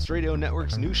Geekcast Radio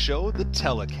Network's new show, The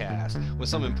Telecast, with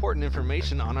some important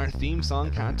information on our theme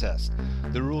song contest.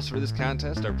 The rules for this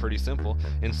contest are pretty simple.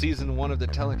 In Season 1 of The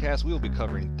Telecast, we will be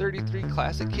covering 33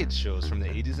 classic kids shows from the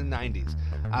 80s and 90s.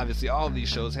 Obviously, all of these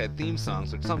shows had theme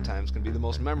songs, which sometimes can be the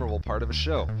most memorable part of a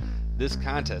show. This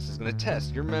contest is going to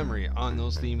test your memory on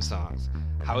those theme songs.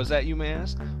 How is that, you may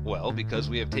ask? Well, because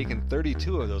we have taken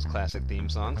 32 of those classic theme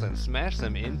songs and smashed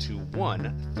them into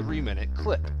one 3-minute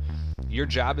clip. Your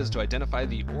job is to identify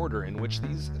the order in which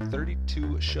these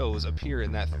 32 shows appear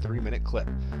in that 3-minute clip.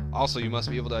 Also, you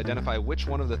must be able to identify which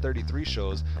one of the 33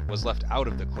 shows was left out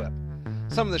of the clip.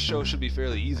 Some of the shows should be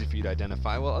fairly easy for you to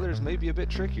identify, while others may be a bit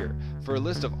trickier. For a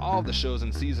list of all of the shows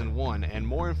in Season 1 and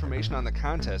more information on the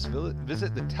contest,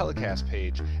 visit the Telecast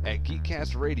page at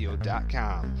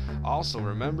geekcastradio.com. Also,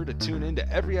 remember to tune in to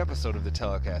every episode of the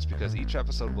Telecast, because each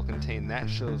episode will contain that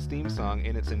show's theme song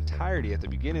in its entirety at the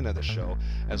beginning of the show,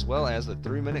 as well as the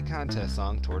 3-minute contest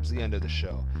song towards the end of the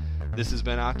show. This has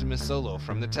been Optimus Solo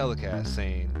from the Telecast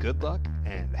saying good luck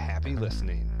and happy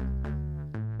listening.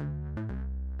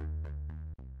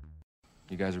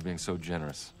 You guys are being so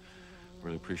generous.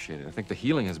 Really appreciate it. I think the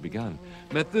healing has begun.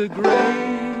 Met the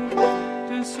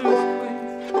greatest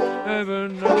earthquake ever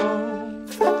known.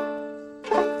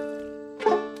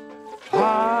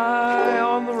 High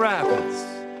on the rapids,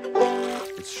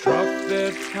 it struck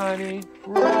their tiny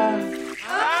raft.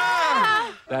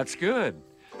 Ah! That's good.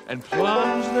 And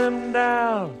plunged them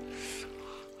down.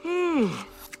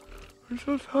 I'm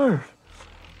so tired.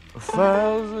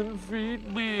 1,000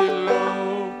 feet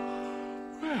below.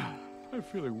 I'm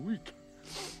feeling weak.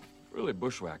 Really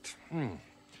bushwhacked.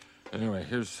 Anyway,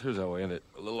 here's how I end it.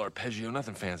 A little arpeggio,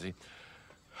 nothing fancy.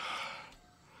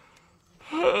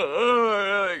 Oh,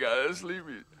 I really gotta sleep.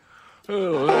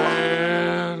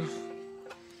 Land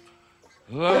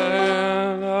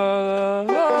of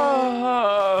the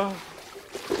lost.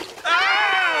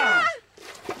 Ah!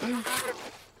 I'm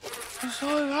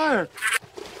so tired.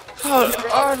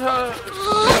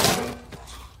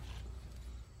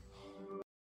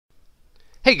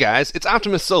 Hey guys, it's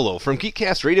Optimus Solo from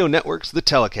Geekcast Radio Network's The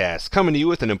Telecast, coming to you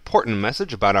with an important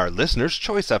message about our Listener's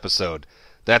Choice episode.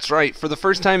 That's right, for the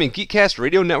first time in Geekcast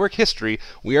Radio Network history,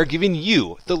 we are giving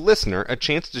you, the listener, a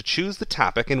chance to choose the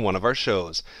topic in one of our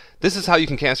shows. This is how you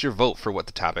can cast your vote for what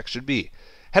the topic should be.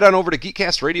 Head on over to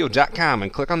geekcastradio.com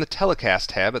and click on the Telecast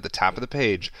tab at the top of the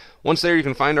page. Once there, you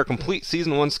can find our complete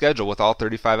Season 1 schedule with all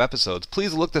 35 episodes.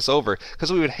 Please look this over,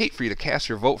 because we would hate for you to cast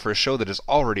your vote for a show that is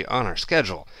already on our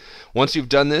schedule. Once you've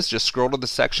done this, just scroll to the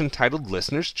section titled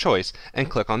Listener's Choice and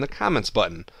click on the Comments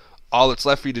button. All that's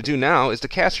left for you to do now is to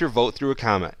cast your vote through a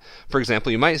comment. For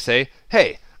example, you might say,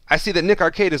 "Hey, I see that Nick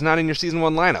Arcade is not in your Season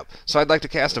 1 lineup, so I'd like to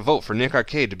cast a vote for Nick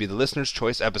Arcade to be the Listener's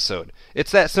Choice episode."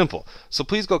 It's that simple, so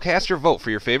please go cast your vote for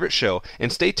your favorite show,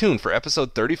 and stay tuned for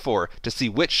episode 34 to see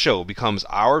which show becomes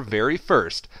our very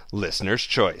first Listener's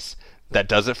Choice. That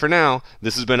does it for now.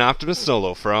 This has been Optimus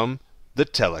Solo from The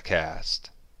Telecast.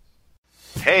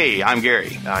 Hey, I'm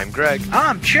Gary. I'm Greg.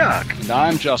 I'm Chuck. And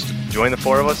I'm Justin. Join the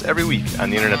four of us every week on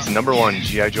the internet's #1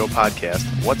 G.I. Joe podcast,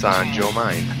 What's on Joe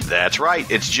Mind? That's right.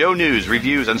 It's Joe news,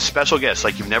 reviews, and special guests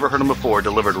like you've never heard them before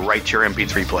delivered right to your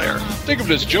MP3 player. Think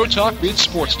of it as Joe Talk meets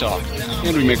sports talk.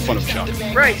 And we make fun of Chuck.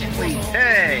 Right, please.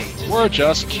 Hey. We're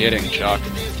just kidding, Chuck.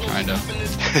 Kinda.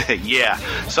 Yeah,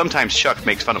 sometimes Chuck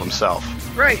makes fun of himself.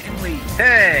 Right, please.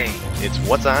 Hey. It's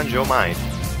What's on Joe Mind?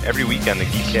 Every week on the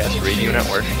Geekcast Radio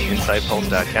Network,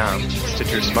 InsidePulse.com,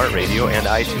 Stitcher Smart Radio, and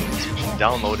iTunes.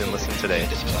 Download and listen today.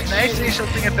 Can I say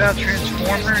something about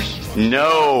Transformers?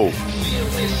 No!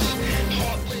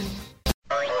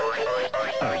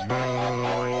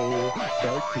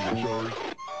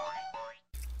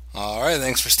 Alright,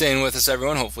 thanks for staying with us,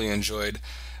 everyone. Hopefully you enjoyed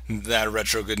that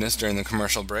retro goodness during the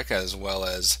commercial break, as well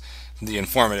as the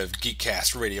informative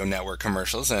Geekcast Radio Network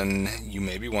commercials. And you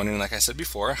may be wondering, like I said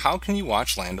before, how can you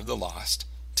watch Land of the Lost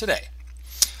today?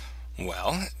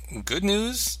 Well, good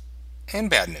news and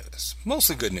bad news.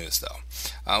 Mostly good news, though.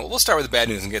 We'll start with the bad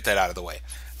news and get that out of the way.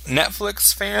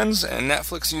 Netflix fans and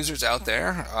Netflix users out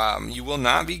there, you will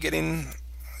not be getting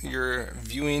your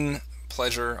viewing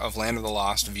pleasure of Land of the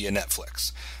Lost via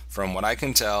Netflix. From what I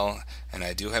can tell, and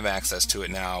I do have access to it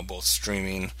now, both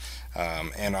streaming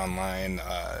and online,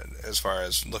 as far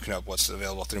as looking up what's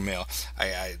available through mail,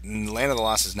 Land of the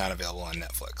Lost is not available on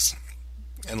Netflix,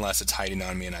 unless it's hiding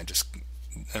on me and I just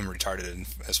am retarded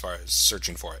as far as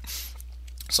searching for it.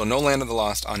 So no Land of the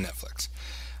Lost on Netflix.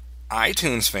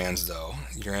 iTunes fans, though,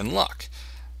 you're in luck.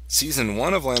 Season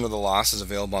 1 of Land of the Lost is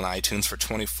available on iTunes for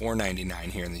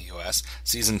 $24.99 here in the U.S.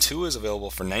 Season 2 is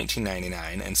available for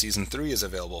 $19.99, and Season 3 is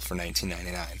available for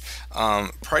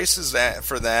 $19.99. Prices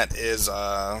for that is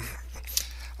a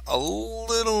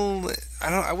little,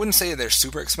 I wouldn't say they're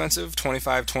super expensive,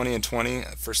 $25, $20, and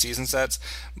 $20 for season sets.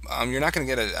 You're not going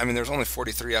to get there's only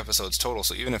 43 episodes total,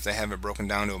 so even if they have it broken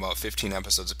down to about 15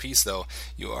 episodes a piece, though,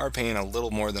 you are paying a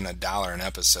little more than $1 an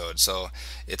episode, so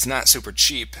it's not super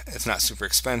cheap, it's not super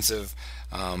expensive,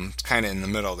 it's kind of in the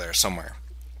middle there somewhere.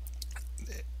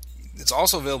 It's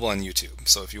also available on YouTube,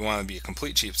 so if you want to be a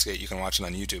complete cheapskate, you can watch it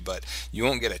on YouTube, but you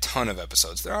won't get a ton of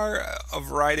episodes. There are a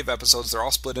variety of episodes. They're all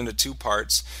split into 2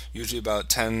 parts, usually about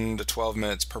 10 to 12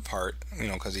 minutes per part,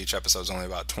 because each episode is only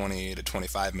about 20 to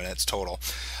 25 minutes total.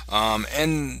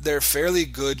 And they're fairly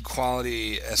good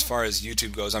quality as far as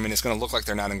YouTube goes. I mean, it's going to look like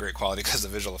they're not in great quality because the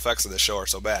visual effects of the show are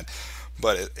so bad,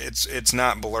 but it's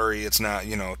not blurry. It's not,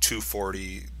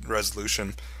 240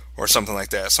 resolution or something like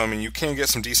that. So, I mean, you can get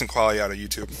some decent quality out of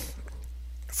YouTube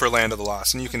for Land of the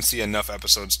Lost, and you can see enough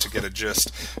episodes to get a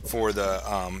gist for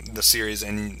the series,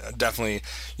 and definitely,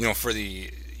 for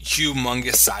the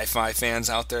humongous sci-fi fans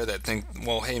out there that think,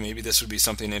 well, hey, maybe this would be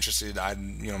something interesting.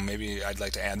 Maybe I'd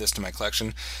like to add this to my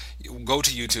collection. Go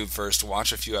to YouTube first,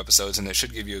 watch a few episodes, and it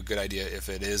should give you a good idea if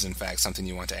it is in fact something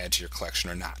you want to add to your collection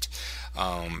or not.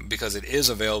 Because it is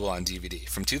available on DVD.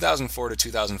 From 2004 to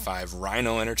 2005,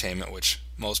 Rhino Entertainment, which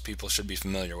most people should be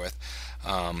familiar with,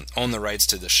 owned the rights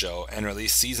to the show and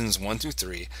released seasons 1 through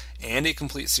 3 and a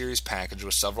complete series package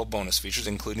with several bonus features,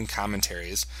 including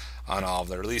commentaries on all of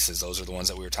the releases. Those are the ones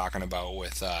that we were talking about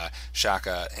with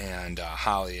Shaka and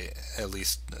Holly, at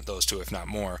least those two, if not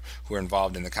more, who are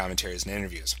involved in the commentaries and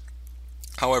interviews.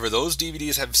 However, those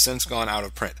DVDs have since gone out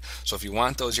of print. So if you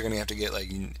want those, you're going to have to get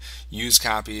used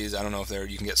copies. I don't know if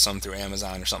you can get some through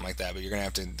Amazon or something like that, but you're going to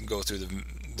have to go through the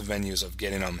venues of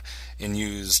getting them in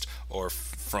used or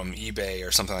from eBay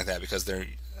or something like that, because they're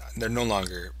no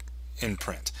longer in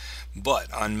print.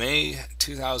 But on May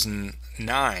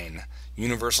 2009,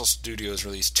 Universal Studios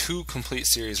released 2 complete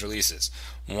series releases,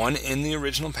 one in the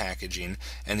original packaging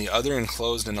and the other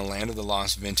enclosed in a Land of the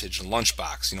Lost vintage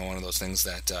lunchbox, one of those things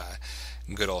that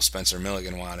good old Spencer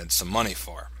Milligan wanted some money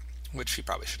for, which he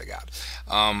probably should have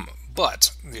got.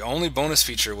 But the only bonus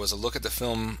feature was a look at the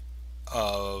film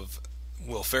of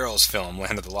Will Ferrell's film,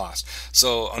 Land of the Lost.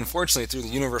 So, unfortunately, through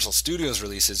the Universal Studios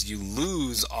releases, you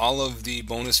lose all of the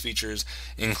bonus features,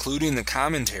 including the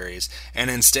commentaries,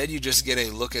 and instead you just get a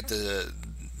look at the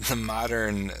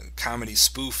modern comedy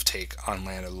spoof take on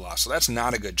Land of the Lost. So that's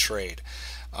not a good trade.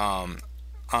 On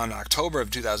October of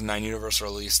 2009, Universal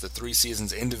released the 3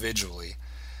 seasons individually,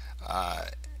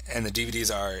 and the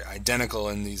DVDs are identical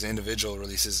in these individual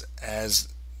releases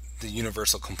as the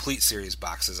Universal Complete Series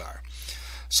boxes are.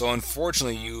 So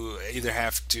unfortunately, you either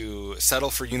have to settle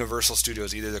for Universal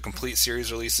Studios, either the complete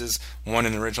series releases, one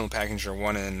in original packaging or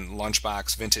one in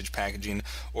lunchbox vintage packaging,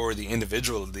 or the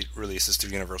individual releases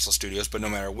through Universal Studios. But no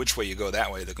matter which way you go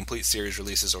that way, the complete series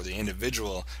releases or the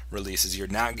individual releases, you're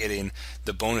not getting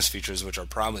the bonus features, which are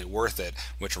probably worth it,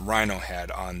 which Rhino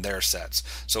had on their sets.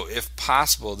 So if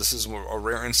possible, this is a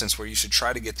rare instance where you should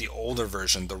try to get the older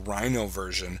version, the Rhino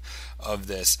version of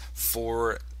this,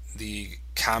 for the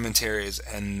commentaries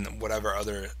and whatever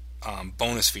other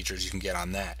bonus features you can get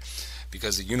on that,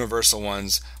 because the Universal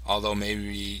ones, although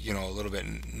maybe a little bit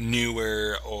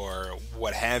newer or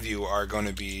what have you, are going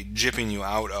to be gypping you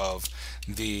out of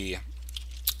the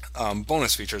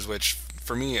bonus features, which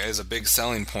for me is a big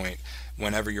selling point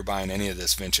whenever you're buying any of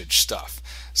this vintage stuff.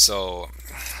 So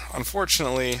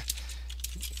unfortunately,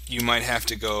 you might have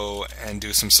to go and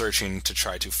do some searching to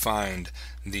try to find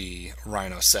the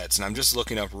Rhino sets. And I'm just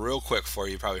looking up real quick for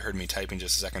you. You probably heard me typing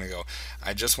just a second ago.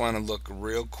 I just want to look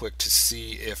real quick to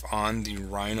see if on the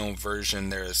Rhino version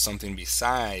there is something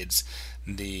besides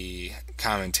the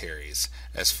commentaries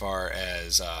as far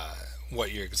as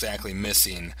what you're exactly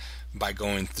missing by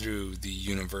going through the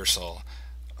Universal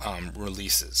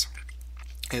releases.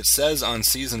 It says on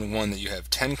Season 1 that you have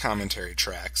 10 commentary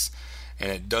tracks, and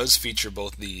it does feature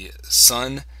both the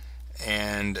son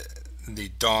and the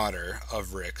daughter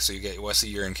of Rick. So you get Wesley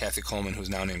Ure and Kathy Coleman, who's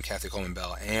now named Kathy Coleman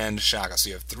Bell, and Shaka. So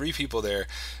you have 3 people there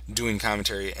doing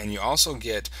commentary, and you also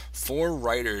get 4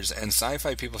 writers, and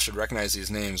sci-fi people should recognize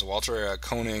these names: Walter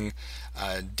Koenig,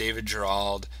 David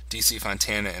Gerald, DC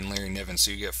Fontana, and Larry Niven. So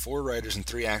you get 4 writers and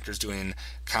 3 actors doing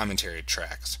commentary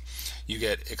tracks. You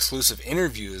get exclusive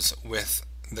interviews with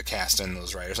the cast and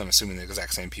those writers. I'm assuming the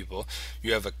exact same people.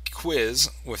 You have a quiz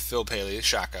with Phil Paley,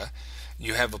 Shaka.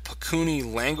 You have a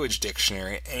Pikuni language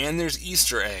dictionary, and there's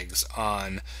Easter eggs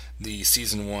on the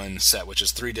Season 1 set, which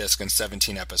is 3 discs and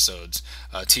 17 episodes.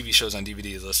 TV shows on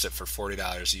DVD listed for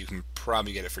 $40. You can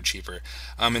probably get it for cheaper.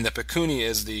 And the Pikuni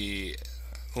is the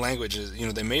languages,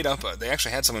 they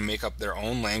actually had someone make up their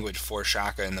own language for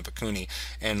Shaka and the Pikuni,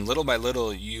 and little by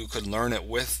little you could learn it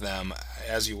with them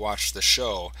as you watched the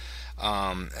show.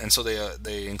 And so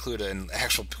they include an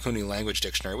actual Pikuni language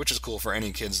dictionary, which is cool for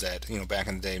any kids that, back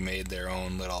in the day made their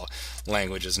own little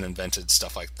languages and invented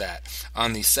stuff like that.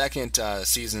 On the second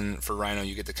season for Rhino,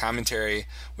 you get the commentary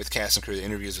with cast and crew, the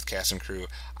interviews with cast and crew,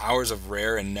 hours of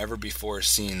rare and never before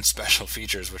seen special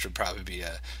features, which would probably be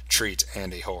a treat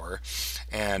and a horror,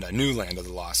 and a new Land of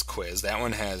the Lost quiz. That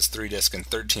one has 3 discs and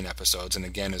 13 episodes, and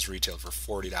again is retailed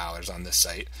for $40 on this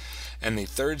site. And the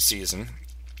third season,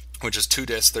 which is 2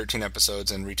 discs, 13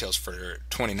 episodes, and retails for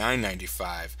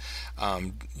 $29.95.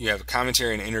 You have a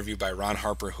commentary and interview by Ron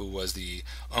Harper, who was the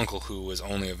uncle who was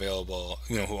only available,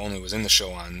 who only was in the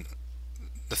show on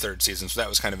the third season. So that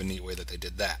was kind of a neat way that they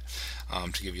did that,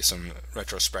 to give you some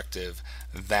retrospective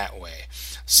that way.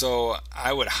 So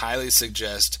I would highly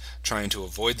suggest trying to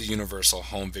avoid the Universal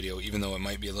home video, even though it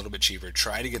might be a little bit cheaper.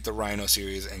 Try to get the Rhino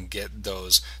series and get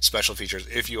those special features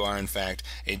if you are in fact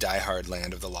a diehard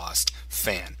Land of the Lost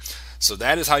fan. So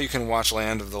that is how you can watch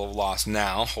Land of the Lost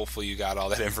now. Hopefully you got all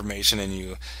that information and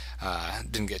you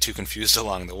didn't get too confused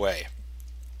along the way.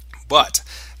 But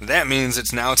that means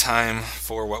it's now time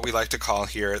for what we like to call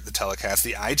here at the telecast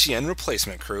the IGN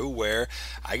Replacement Crew, where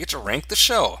I get to rank the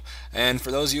show. And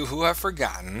for those of you who have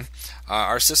forgotten,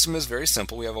 our system is very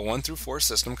simple. We have a 1 through 4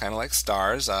 system, kind of like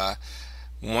stars.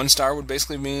 1 star would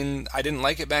basically mean I didn't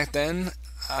like it back then.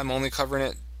 I'm only covering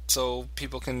it so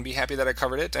people can be happy that I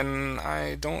covered it, and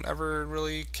I don't ever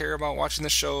really care about watching the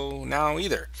show now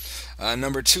either.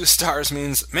 Number 2 stars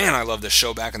means, man, I loved this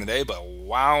show back in the day, but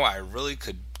wow, I really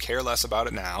could care less about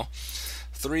it now.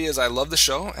 3 is I love the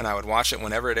show, and I would watch it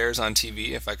whenever it airs on TV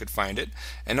if I could find it.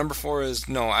 And number 4 is,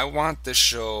 no, I want this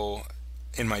show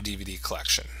in my DVD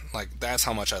collection. Like, that's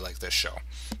how much I like this show.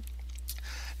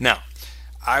 Now,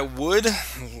 I would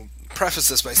preface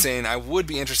this by saying I would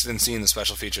be interested in seeing the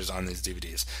special features on these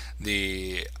DVDs.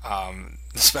 The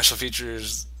special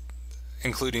features,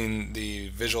 including the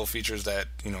visual features that,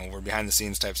 were behind the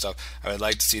scenes type stuff. I would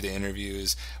like to see the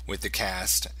interviews with the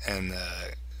cast and the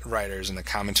writers and the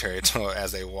commentary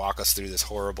as they walk us through this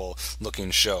horrible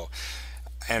looking show.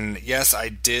 And yes, I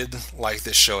did like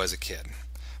this show as a kid,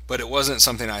 but it wasn't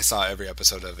something I saw every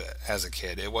episode of it as a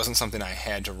kid. It wasn't something I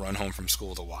had to run home from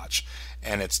school to watch,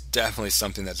 and it's definitely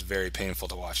something that's very painful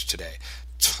to watch today.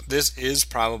 This is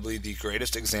probably the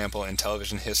greatest example in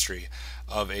television history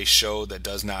of a show that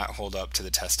does not hold up to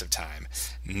the test of time.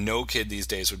 No kid these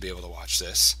days would be able to watch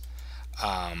this.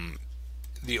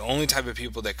 The only type of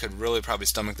people that could really probably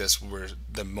stomach this were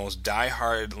the most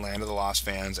diehard Land of the Lost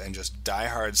fans and just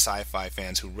diehard sci-fi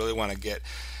fans who really want to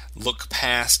look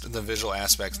past the visual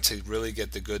aspects to really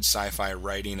get the good sci-fi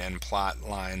writing and plot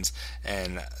lines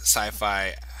and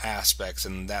sci-fi aspects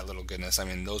and that little goodness. I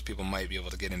mean, those people might be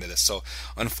able to get into this. So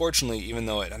unfortunately, even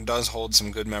though it does hold some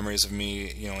good memories of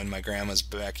me, in my grandma's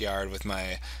backyard with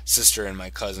my sister and my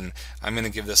cousin, I'm going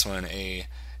to give this one a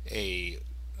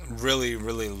really,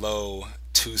 really low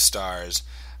 2 stars.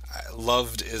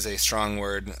 Loved is a strong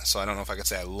word, so I don't know if I could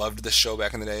say I loved the show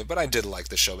back in the day, but I did like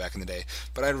the show back in the day.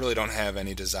 But I really don't have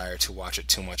any desire to watch it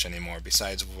too much anymore,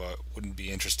 besides what would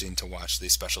be interesting to watch the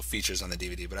special features on the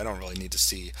DVD, but I don't really need to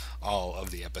see all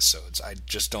of the episodes. I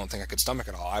just don't think I could stomach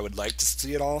it all. I would like to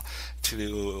see it all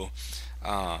to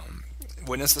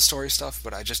witness the story stuff,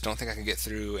 but I just don't think I can get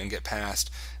through and get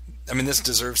past. I mean, this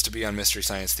deserves to be on Mystery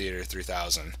Science Theater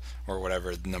 3000, or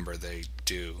whatever number they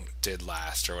did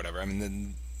last, or whatever. I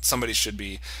mean, somebody should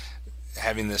be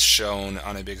having this shown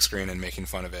on a big screen and making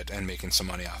fun of it and making some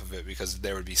money off of it, because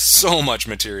there would be so much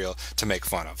material to make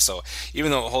fun of. So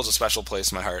even though it holds a special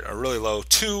place in my heart, a really low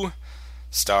 2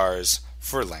 stars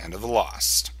for Land of the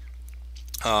Lost.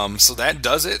 So that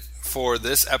does it for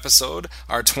this episode,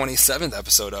 our 27th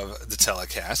episode of the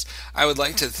telecast. I would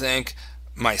like to thank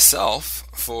myself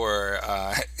for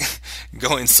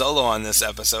going solo on this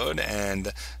episode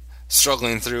and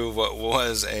struggling through what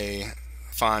was a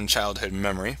fond childhood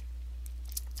memory.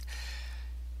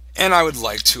 And I would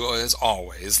like to, as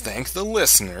always, thank the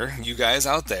listener, you guys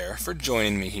out there, for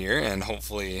joining me here and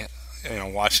hopefully,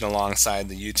 watching alongside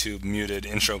the YouTube muted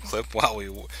intro clip while we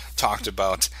talked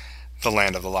about the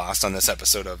Land of the Lost on this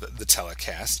episode of the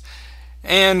telecast.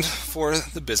 And for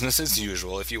the business as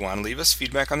usual, if you want to leave us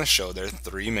feedback on the show, there are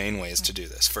 3 main ways to do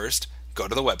this. First, go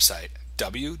to the website,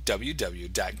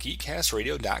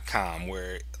 www.geekcastradio.com,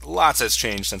 where lots has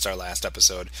changed since our last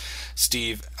episode.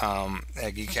 Steve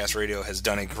at Geekcast Radio has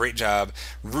done a great job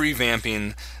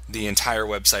revamping the entire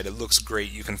website. It looks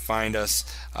great. You can find us.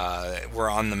 We're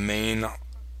on the main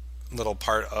little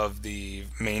part of the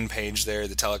main page there,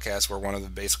 the telecast. We're one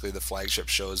of basically the flagship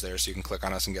shows there, so you can click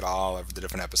on us and get all of the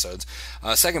different episodes.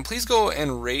 Second, please go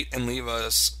and rate and leave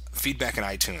us feedback in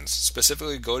iTunes.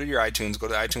 Specifically, go to your iTunes, go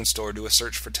to the iTunes store, do a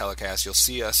search for Telecast. You'll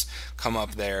see us come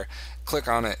up there. Click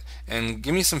on it and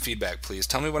give me some feedback, please.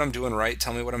 Tell me what I'm doing right.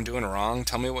 Tell me what I'm doing wrong.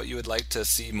 Tell me what you would like to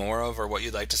see more of or what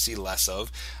you'd like to see less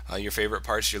of. Your favorite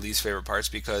parts, your least favorite parts,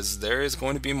 because there is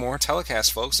going to be more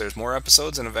Telecast, folks. There's more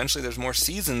episodes and eventually there's more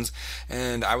seasons,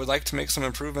 and I would like to make some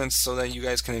improvements so that you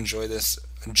guys can enjoy this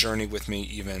journey with me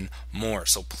even more.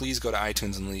 So please go to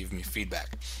iTunes and leave me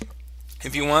feedback.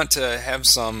 If you want to have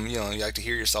some, you like to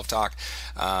hear yourself talk,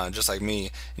 just like me,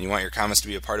 and you want your comments to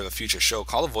be a part of a future show,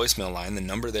 call the voicemail line. The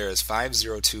number there is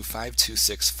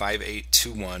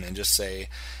 502-526-5821, and just say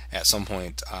at some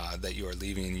point that you are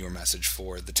leaving your message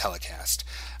for the Telecast.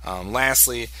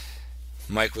 Lastly,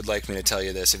 Mike would like me to tell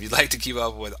you this. If you'd like to keep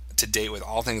up to date with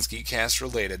all things Geekcast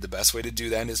related, the best way to do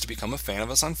that is to become a fan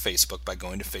of us on Facebook by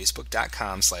going to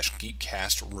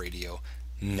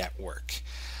facebook.com/GeekcastRadioNetwork.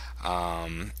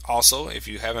 Also, if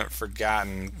you haven't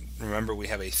forgotten, remember we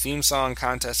have a theme song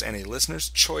contest and a listener's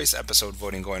choice episode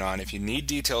voting going on. If you need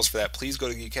details for that, please go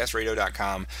to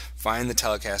geekcastradio.com, find the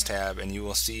Telecast tab, and you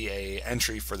will see a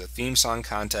entry for the theme song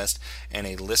contest and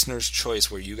a listener's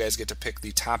choice where you guys get to pick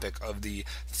the topic of the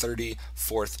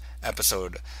 34th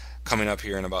episode coming up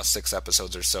here in about 6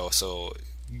 episodes or so. So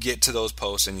get to those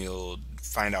posts and you'll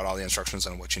find out all the instructions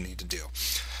on what you need to do.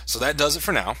 So that does it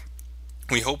for now.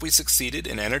 We hope we succeeded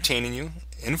in entertaining you,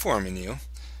 informing you,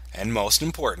 and most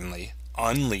importantly,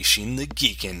 unleashing the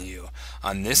geek in you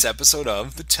on this episode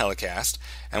of the Telecast.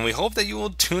 And we hope that you will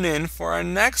tune in for our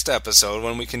next episode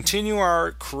when we continue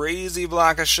our crazy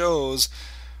block of shows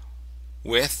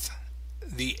with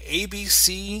the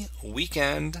ABC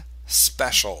Weekend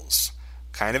Specials.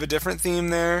 Kind of a different theme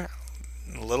there,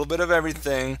 a little bit of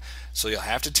everything. So you'll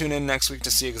have to tune in next week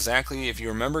to see exactly, if you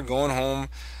remember going home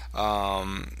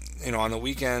on the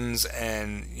weekends,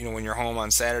 and when you're home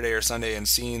on Saturday or Sunday and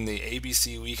seeing the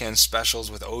ABC Weekend Specials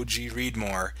with O.G.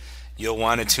 Reedmore, you'll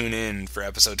want to tune in for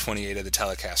episode 28 of the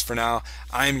Telecast. For now,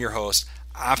 I'm your host,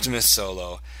 Optimus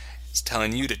Solo. It's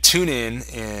telling you to tune in,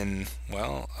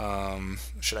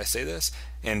 should I say this?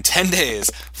 In 10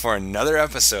 days for another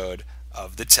episode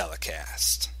of the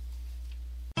Telecast.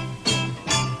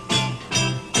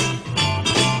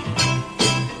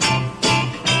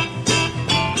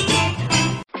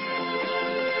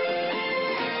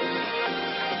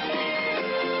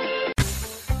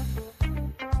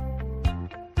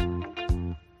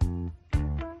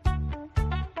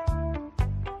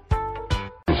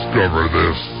 Discover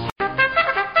this.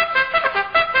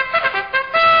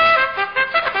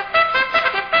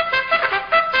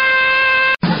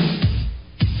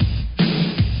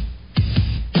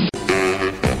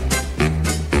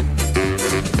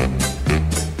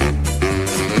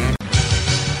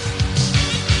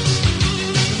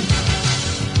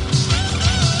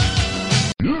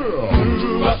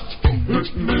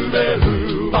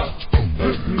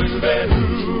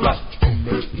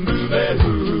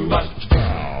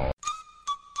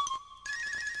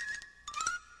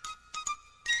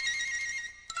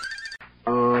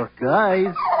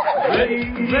 Guys.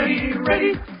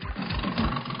 Ready.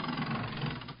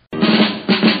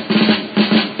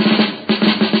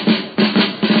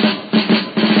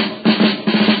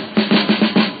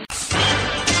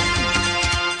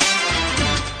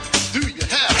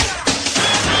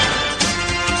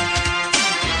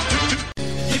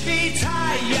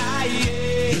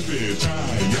 Yippee-ki-yay,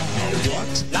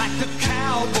 what? Like the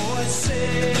cowboys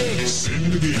say. Sing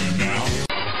it again now.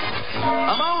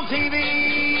 I'm on TV.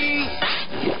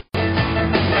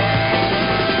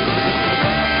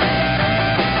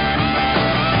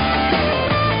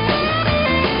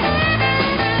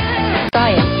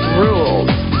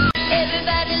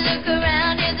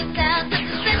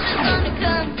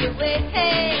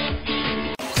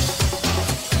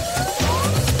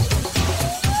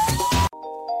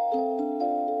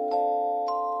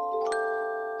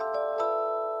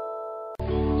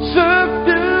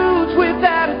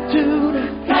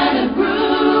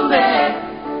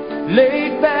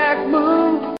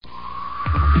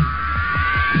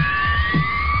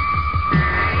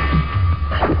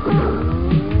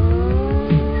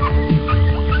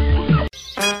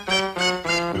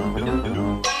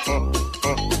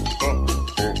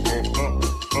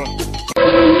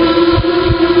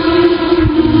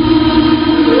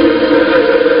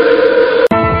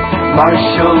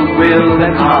 Will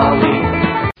and Holly.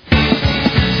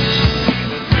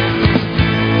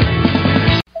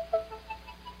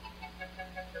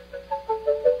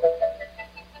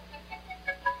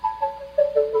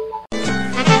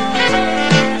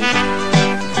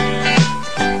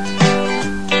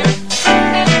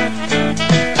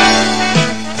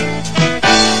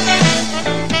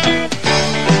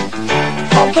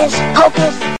 Hocus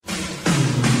Pocus.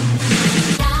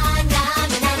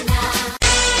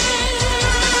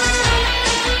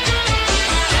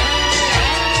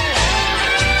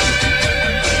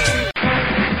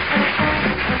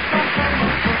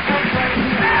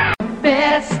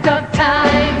 Best of times.